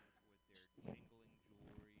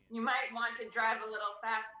 You might want to drive a little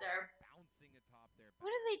faster. What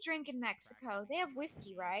do they drink in Mexico? They have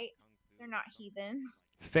whiskey, right? They're not heathens.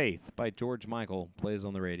 Faith by George Michael plays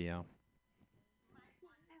on the radio.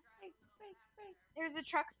 There's a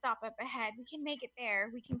truck stop up ahead. We can make it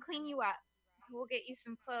there. We can clean you up. We'll get you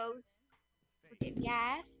some clothes. We'll get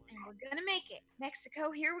gas, and we're gonna make it.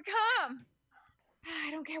 Mexico, here we come.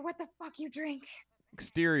 I don't care what the fuck you drink.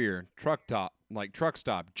 Exterior, truck stop,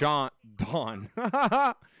 Dawn.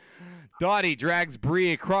 Dottie drags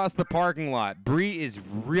Bree across the parking lot. Bree is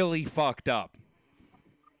really fucked up.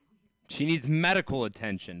 She needs medical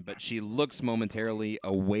attention, but she looks momentarily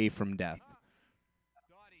away from death.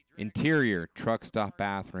 Interior, truck stop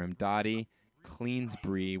bathroom. Dottie cleans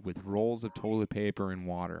Bree with rolls of toilet paper and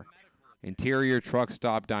water. Interior, truck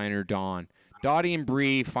stop diner, Dawn. Dottie and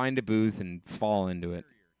Bree find a booth and fall into it.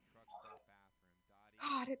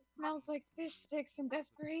 God, it smells like fish sticks and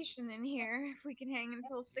desperation in here. If we can hang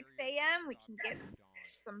until 6 a.m., we can get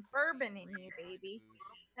some bourbon in you, baby.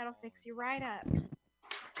 That'll fix you right up.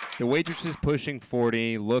 The waitresses pushing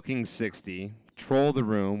 40, looking 60, troll the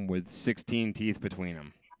room with 16 teeth between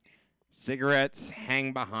them. Cigarettes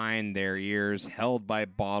hang behind their ears, held by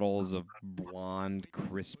bottles of blonde,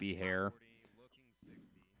 crispy hair.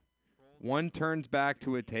 One turns back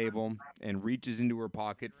to a table and reaches into her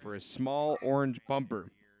pocket for a small orange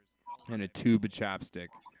bumper and a tube of chapstick.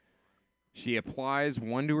 She applies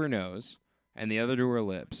one to her nose and the other to her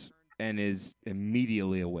lips and is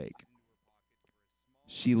immediately awake.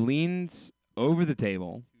 She leans over the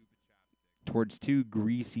table towards two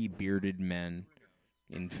greasy, bearded men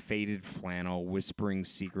in faded flannel, whispering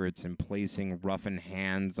secrets and placing roughened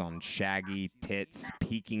hands on shaggy tits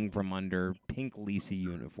peeking from under pink Lisa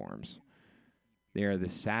uniforms. They are the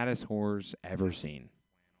saddest whores ever seen.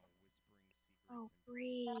 Oh,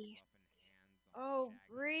 Bree. Oh,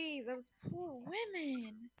 Bree, those poor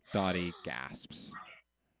women. Dottie gasps.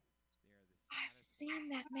 I've seen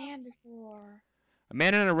that man before. A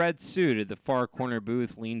man in a red suit at the far corner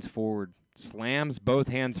booth leans forward, slams both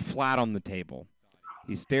hands flat on the table.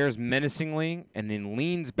 He stares menacingly and then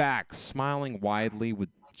leans back, smiling widely with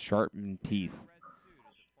sharpened teeth.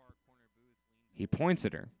 He points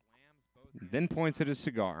at her, then points at his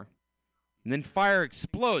cigar, and then fire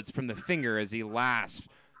explodes from the finger as he laughs.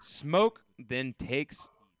 Smoke then takes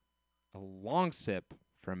a long sip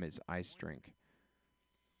from his ice drink.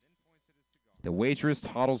 The waitress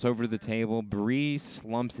toddles over to the table. Bree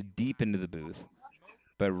slumps deep into the booth,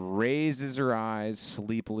 but raises her eyes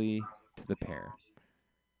sleepily to the pair.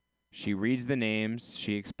 She reads the names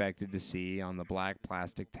she expected to see on the black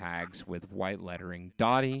plastic tags with white lettering,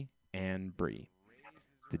 Dottie and Bree.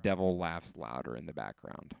 The devil laughs louder in the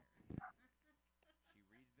background.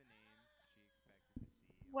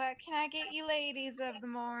 What can I get you ladies of the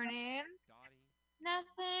morning?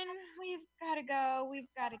 Nothing. We've got to go. We've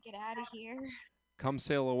got to get out of here. Come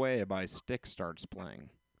Sail Away by Styx starts playing.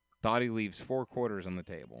 Dottie leaves 4 quarters on the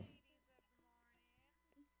table.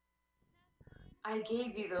 I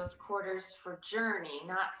gave you those quarters for Journey,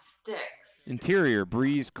 not Sticks. Interior,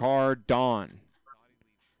 Bree's car, Dawn.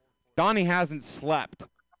 Donnie hasn't slept.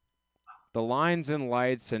 The lines and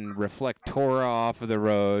lights and reflectora off of the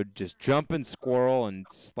road just jump and squirrel and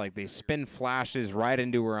like they spin flashes right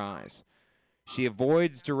into her eyes. She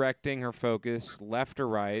avoids directing her focus left or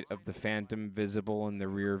right of the phantom visible in the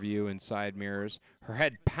rear view and side mirrors. Her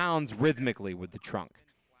head pounds rhythmically with the trunk.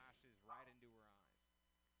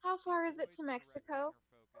 How far is it to Mexico?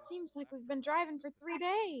 Seems like we've been driving for 3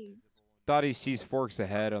 days. Dottie sees forks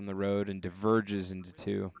ahead on the road and diverges into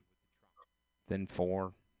 2, then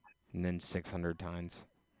 4, and then 600 times.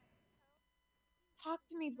 Talk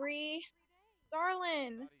to me, Bree.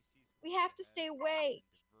 Darling, we have to stay awake.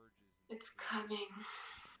 It's coming.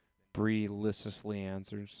 Bree listlessly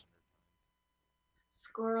answers.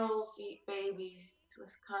 Squirrels eat babies.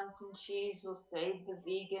 Wisconsin cheese will save the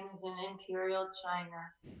vegans in Imperial China.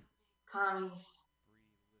 Commies,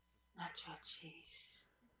 nacho cheese.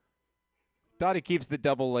 Dottie keeps the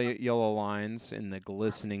double yellow lines in the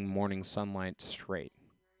glistening morning sunlight straight.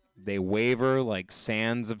 They waver like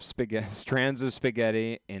strands of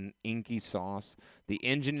spaghetti in inky sauce. The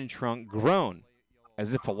engine and trunk groan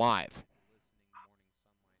as if alive.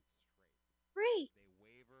 Bree,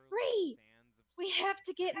 we have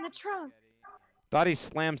to get in the trunk. Dottie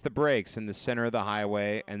slams the brakes in the center of the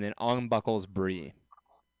highway and then unbuckles Bree.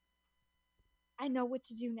 I know what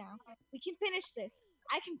to do now. We can finish this.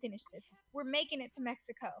 I can finish this. We're making it to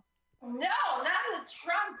Mexico. No, not in the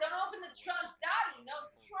trunk. Don't open the trunk, Dottie. No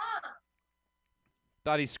trunk.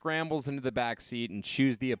 Dottie scrambles into the back seat and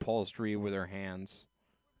chews the upholstery with her hands,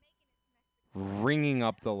 wringing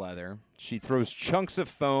up the leather. She throws chunks of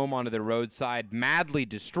foam onto the roadside, madly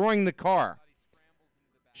destroying the car.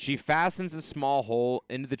 She fastens a small hole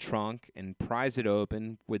into the trunk and pries it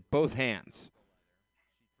open with both hands.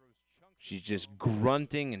 She's just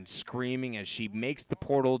grunting and screaming as she makes the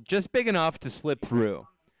portal just big enough to slip through.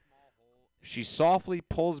 She softly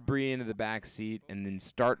pulls Bree into the back seat and then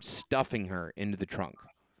starts stuffing her into the trunk.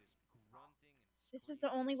 This is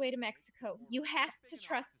the only way to Mexico. You have to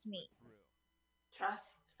trust me.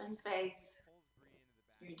 Trust and faith.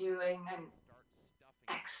 You're doing an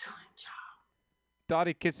excellent job.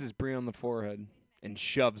 Dottie kisses Bree on the forehead and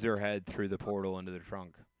shoves her head through the portal into the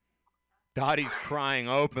trunk. Dottie's crying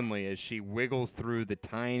openly as she wiggles through the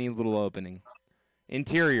tiny little opening.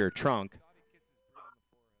 Interior, trunk.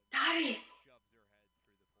 Dottie,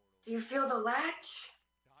 do you feel the latch?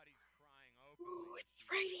 Ooh, it's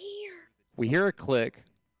right here. We hear a click,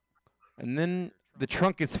 and then the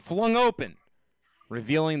trunk is flung open,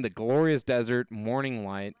 revealing the glorious desert morning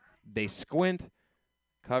light. They squint,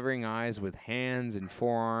 covering eyes with hands and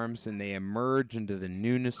forearms, and they emerge into the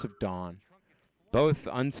newness of dawn, both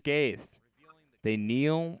unscathed. They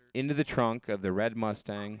kneel into the trunk of the red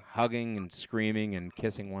Mustang, hugging and screaming and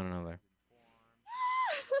kissing one another.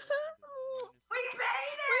 We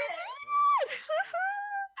made it!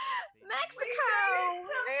 Mexico!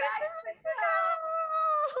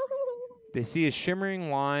 They see a shimmering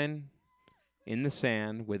line in the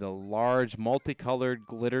sand with a large multicolored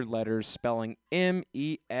glittered letters spelling MEXICO.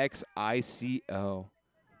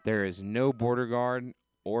 There is no border guard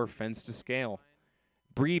or fence to scale.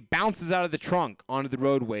 Bree bounces out of the trunk onto the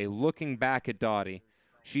roadway, looking back at Dottie.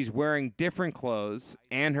 She's wearing different clothes,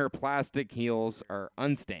 and her plastic heels are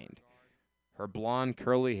unstained. Her blonde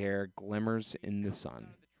curly hair glimmers in the sun.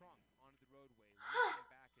 Huh.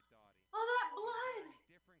 All that blood.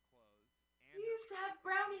 You used to have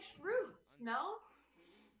brownish roots, no?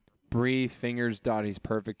 Bree fingers Dottie's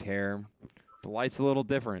perfect hair. The light's a little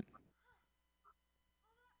different.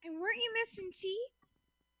 And weren't you missing tea?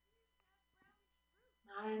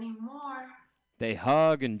 Not anymore. They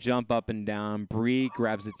hug and jump up and down. Bree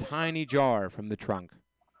grabs a tiny jar from the trunk.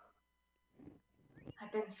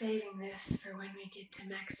 I've been saving this for when we get to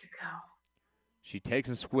Mexico. She takes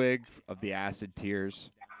a swig of the acid tears,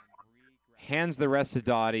 hands the rest to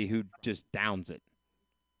Dottie, who just downs it.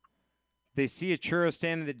 They see a churro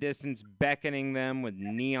stand in the distance, beckoning them with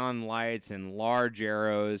neon lights and large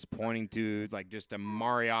arrows pointing to like just a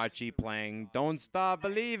mariachi playing "Don't Stop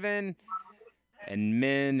Believin'," and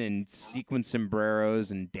men in sequin sombreros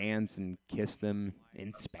and dance and kiss them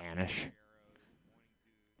in Spanish.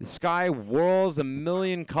 The sky whirls a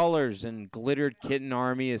million colors, and glittered kitten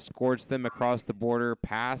army escorts them across the border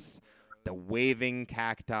past the waving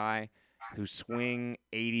cacti who swing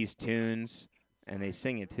 80s tunes, and they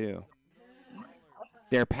sing it too.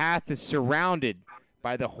 Their path is surrounded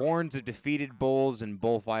by the horns of defeated bulls and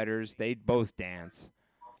bullfighters. They both dance.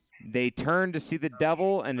 They turn to see the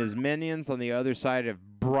devil and his minions on the other side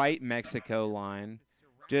of bright Mexico line,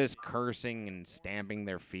 just cursing and stamping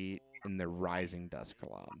their feet in the rising dust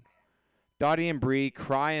cloud. Dottie and Bree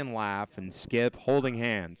cry and laugh and skip, holding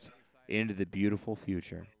hands, into the beautiful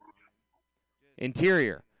future.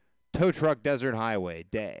 Interior, tow truck desert highway,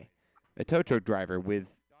 day. A tow truck driver with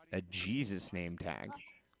a Jesus name tag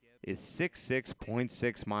is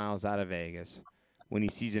 66.6 miles out of Vegas when he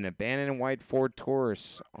sees an abandoned white Ford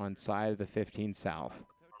Taurus on side of the 15 South.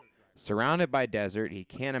 Surrounded by desert, he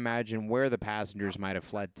can't imagine where the passengers might have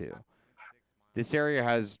fled to. This area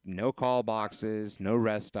has no call boxes, no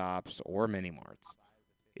rest stops, or mini-marts.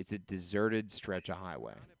 It's a deserted stretch of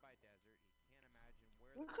highway.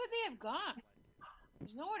 Where could they have gone?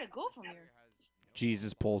 There's nowhere to go from here.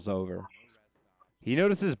 Jesus pulls over. He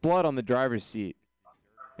notices blood on the driver's seat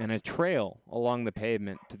and a trail along the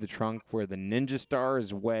pavement to the trunk where the ninja star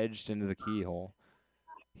is wedged into the keyhole.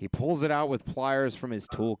 He pulls it out with pliers from his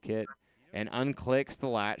toolkit and unclicks the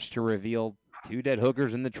latch to reveal 2 dead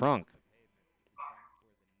hookers in the trunk.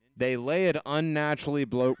 They lay at unnaturally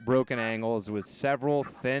broken angles with several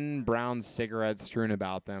thin brown cigarettes strewn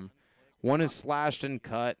about them. One is slashed and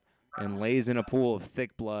cut and lays in a pool of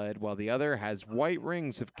thick blood, while the other has white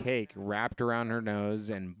rings of cake wrapped around her nose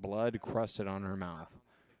and blood crusted on her mouth.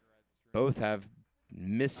 Both have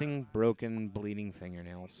missing, broken, bleeding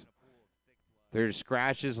fingernails. There are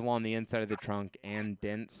scratches along the inside of the trunk and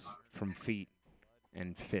dents from feet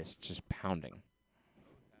and fists just pounding.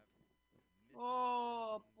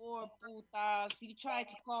 Oh, poor putas. You tried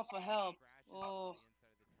to call for help. Oh,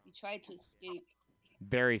 you tried to escape.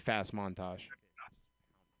 Very fast montage.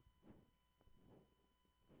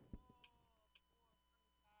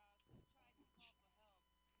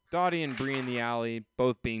 Dottie and Bree in the alley,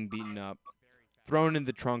 both being beaten up, thrown in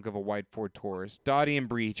the trunk of a white Ford Taurus. Dottie and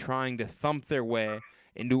Bree trying to thump their way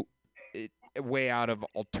out of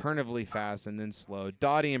alternatively fast and then slow.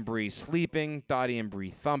 Dottie and Bree sleeping, Dottie and Bree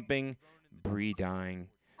thumping, Bree dying,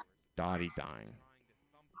 Dottie dying.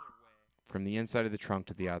 From the inside of the trunk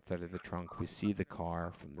to the outside of the trunk, we see the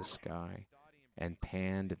car from the sky and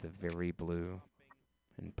pan to the very blue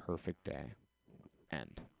and perfect day.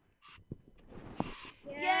 End.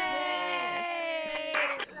 Yay!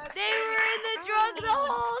 They were in the trunk the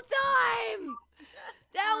whole time!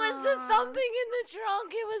 That was the thumping in the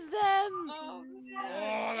trunk. It was them. Oh,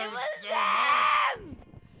 it was them!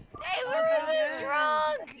 They were in the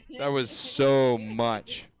trunk! That was so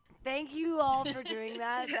much. Thank you all for doing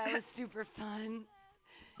that. That was super fun.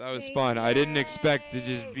 That was fun. I didn't expect to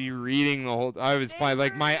just be reading the whole. I was fine.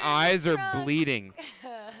 Like, my eyes are bleeding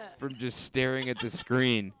from just staring at the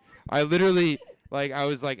screen. I literally, like, I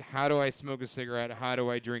was like, how do I smoke a cigarette? How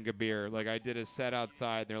do I drink a beer? Like, I did a set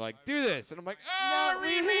outside. They're like, do this. And I'm like, oh,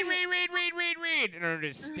 read. And I'm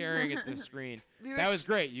just staring at the screen. That was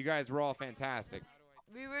great. You guys were all fantastic.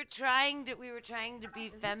 We were trying to be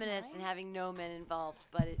feminists and having no men involved,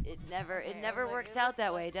 but it never works out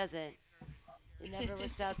that way, does it? It never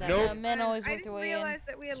works out that way. Men always work their way in. I didn't realize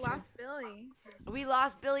that we had lost Billy. We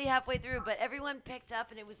lost Billy halfway through, but everyone picked up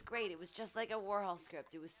and it was great. It was just like a Warhol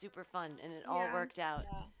script. It was super fun and it all worked out.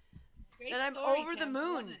 Yeah. And I'm over the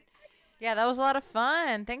moon. Yeah, that was a lot of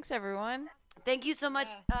fun. Thanks, everyone. Thank you so much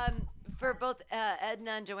for both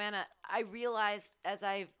Edna and Joanna. I realized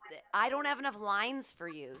I don't have enough lines for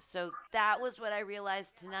you. So that was what I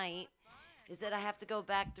realized tonight, is that I have to go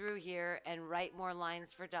back through here and write more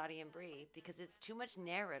lines for Dottie and Bree because it's too much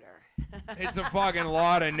narrator. It's a fucking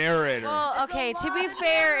lot of narrator. Well, okay, to be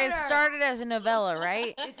fair, it started as a novella,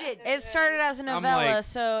 right? It did. It started as a novella, like,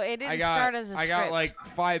 so it didn't start as a script. I got like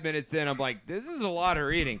 5 minutes in. I'm like, this is a lot of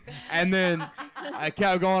reading. And then I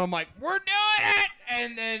kept going. I'm like, we're doing it.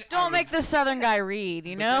 And then don't make the Southern guy read,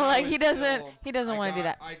 you know? Like, he doesn't want to do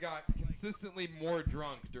that. I got consistently more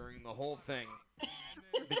drunk during the whole thing.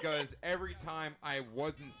 Because every time I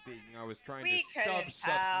wasn't speaking, I was trying to stuff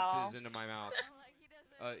substances into my mouth.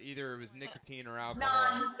 Either it was nicotine or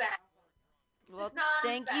alcohol. Nonsense. Well,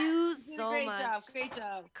 thank you so Great much. Great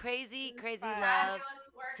job. Crazy love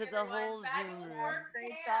to the whole Zoom room.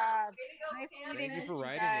 Great job. Nice Thank you for you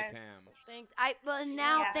writing guys. it, Pam. Thanks.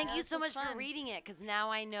 Thank you so much for reading it, because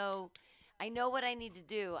now I know what I need to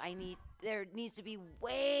do. There needs to be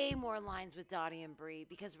way more lines with Dottie and Bree,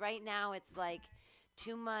 because right now it's like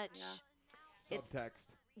too much. Subtext.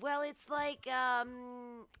 It's like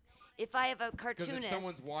if I have a cartoonist. Because if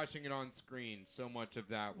someone's watching it on screen, so much of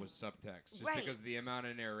that was subtext, just because of the amount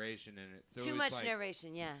of narration in it. So too much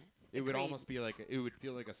narration, yeah. It would almost be like it would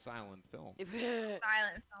feel like a silent film.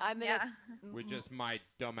 Silent film. With just my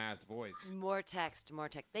dumbass voice. More text.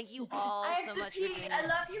 Thank you all I have so to much pee. for doing I it.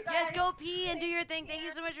 love you guys. Yes, go pee and do your thing. Thank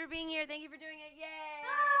you so much for being here. Thank you for doing it. Yay!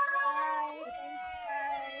 Bye.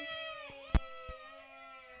 Thanks, guys.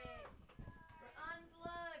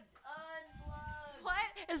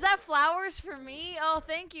 Is that flowers for me? Oh,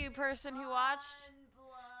 thank you, person who watched.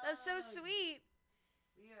 That's so sweet.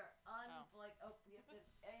 We are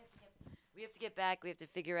we have to get back. We have to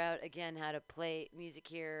figure out again how to play music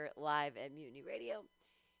here live at Mutiny Radio,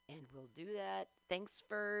 and we'll do that. Thanks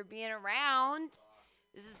for being around.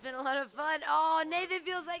 This has been a lot of fun. Oh, Nathan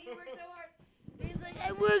feels like he worked so hard. He's like,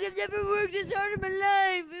 I've never worked this hard in my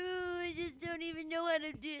life. Ooh, I just don't even know how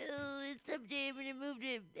to do it. Someday I'm going to move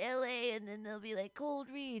to LA and then they'll be like, cold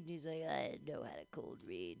read. And he's like, I know how to cold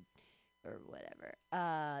read or whatever.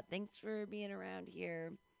 Thanks for being around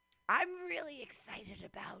here. I'm really excited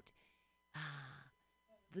about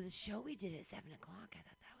the show we did at 7 o'clock. I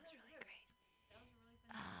thought that was really great.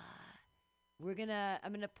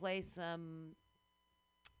 I'm going to play some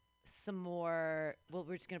more. Well,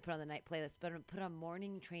 we're just going to put on the night playlist, but I'm going to put on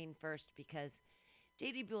Morning Train first because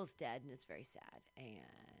J.D. Buell's dead and it's very sad.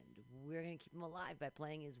 And we're going to keep him alive by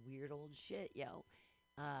playing his weird old shit, yo.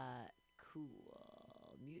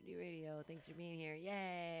 Cool. Mutiny Radio. Thanks for being here.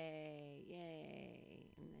 Yay. Yay.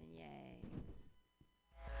 And then yay.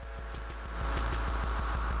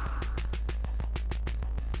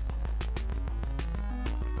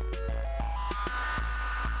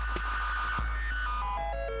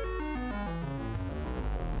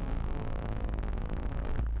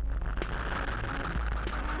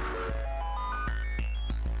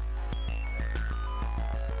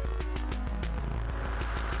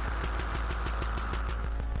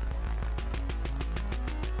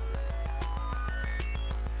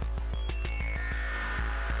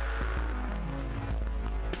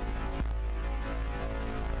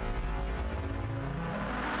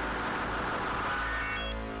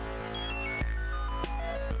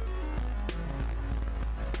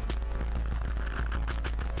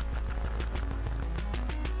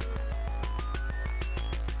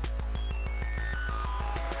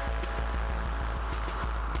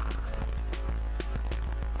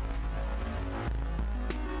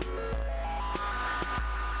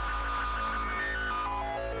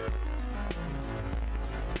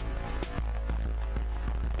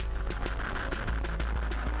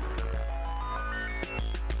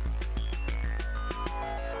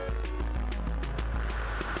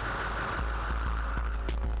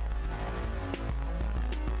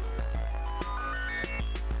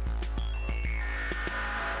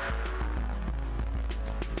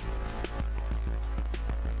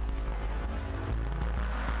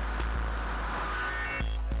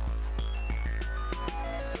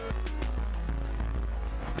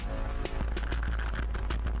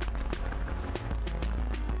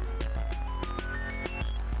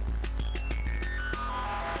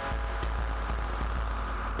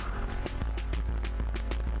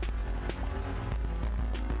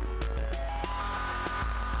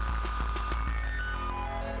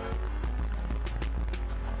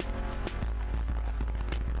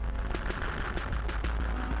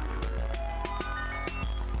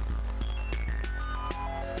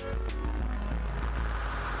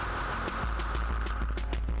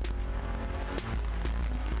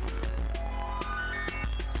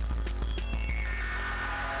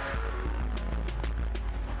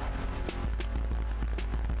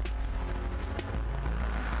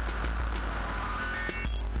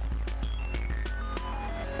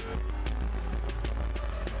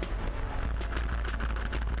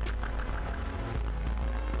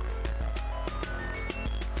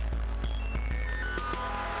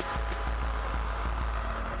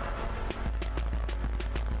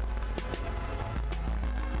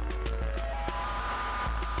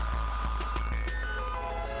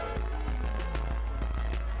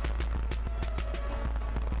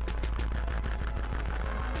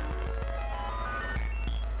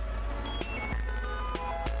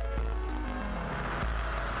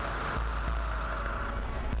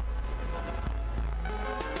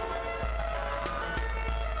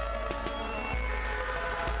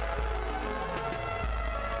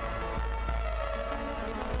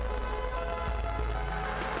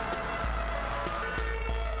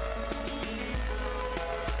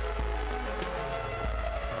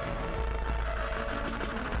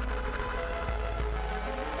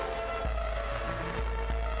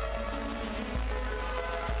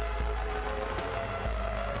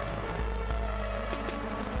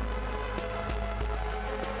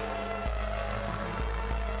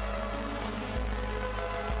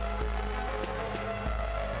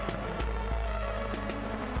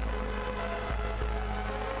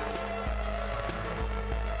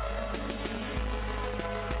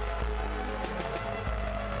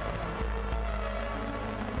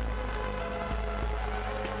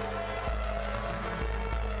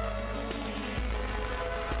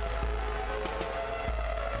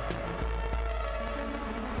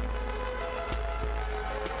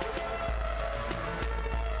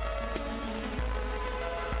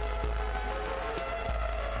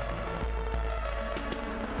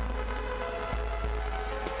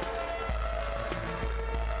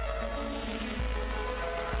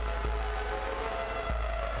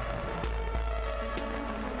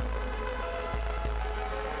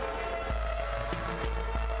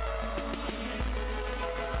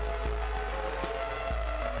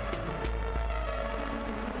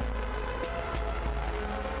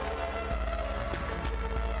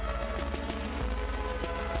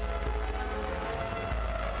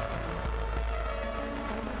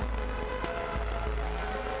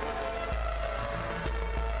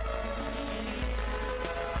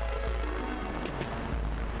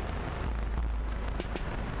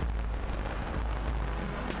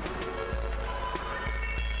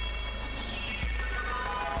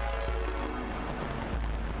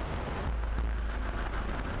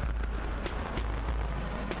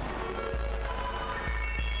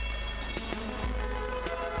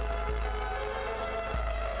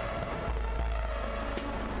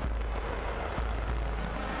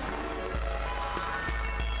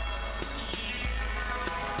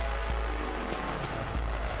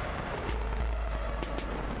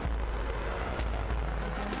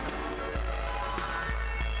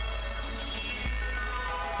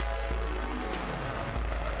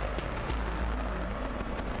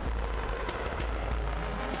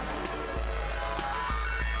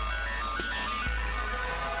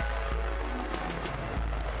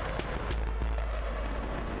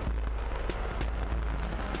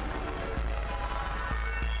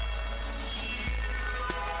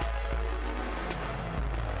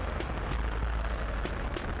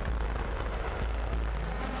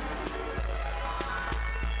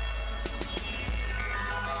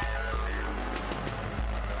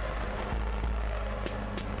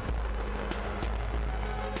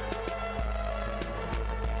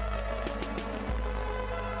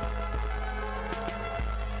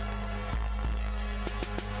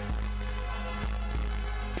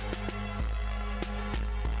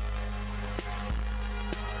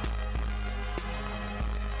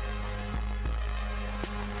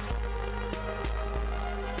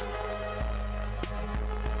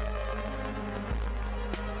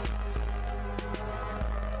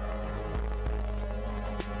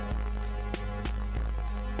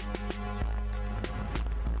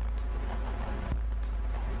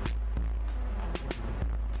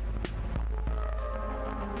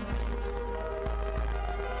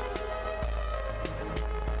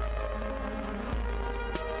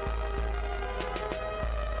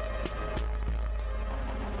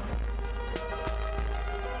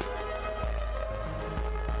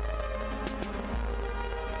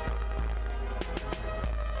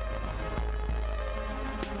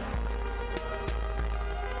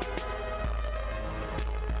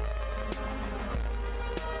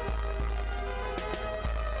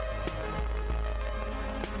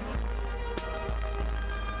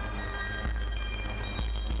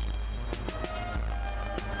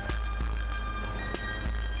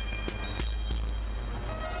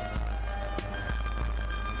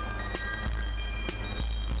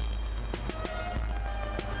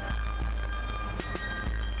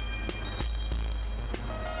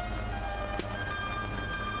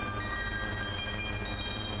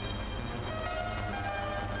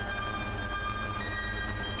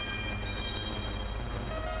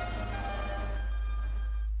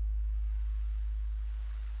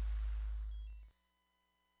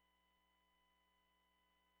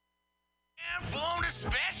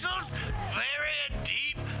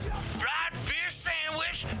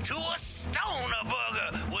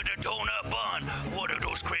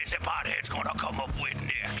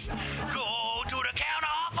 Go to the counter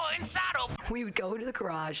and saddle. We would go to the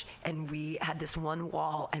garage, and we had this one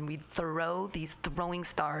wall, and we'd throw these throwing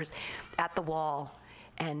stars at the wall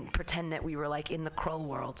and pretend that we were like in the Krull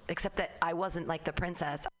world, except that I wasn't like the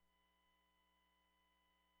princess.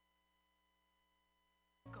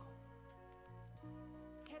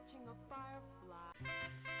 Catching a firefly.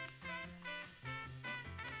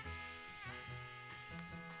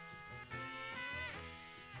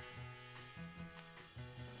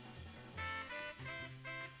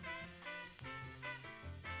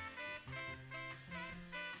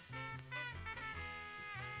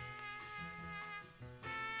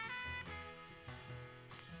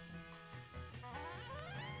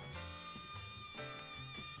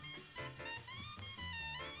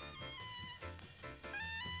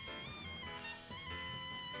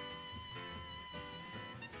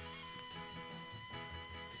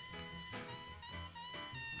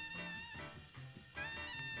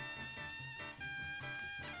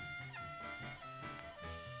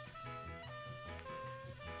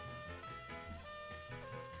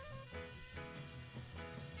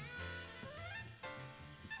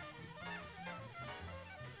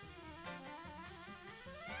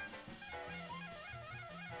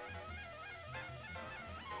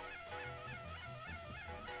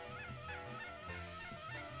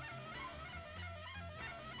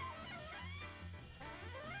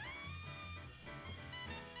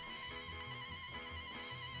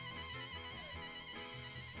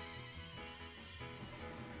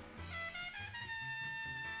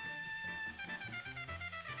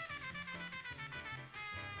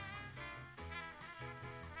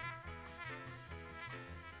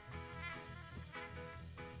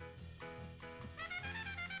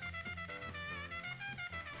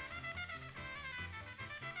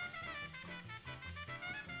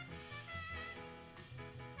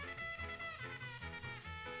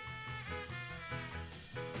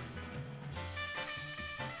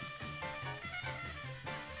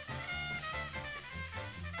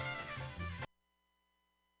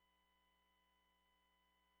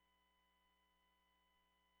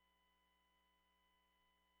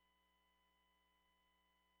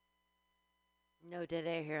 No dead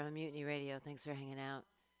air here on Mutiny Radio. Thanks for hanging out.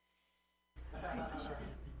 Crazy shit happened.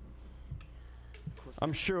 Cool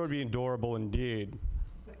I'm sure it would be adorable indeed.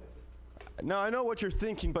 Now, I know what you're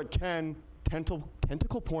thinking, but Ken,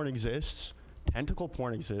 tentacle porn exists. Tentacle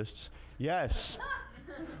porn exists. Yes.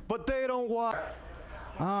 But they don't watch.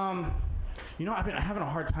 You know, I've been having a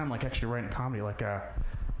hard time, like, actually writing comedy. Like,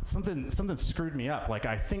 something screwed me up. Like,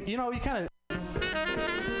 I think, you know, you kind of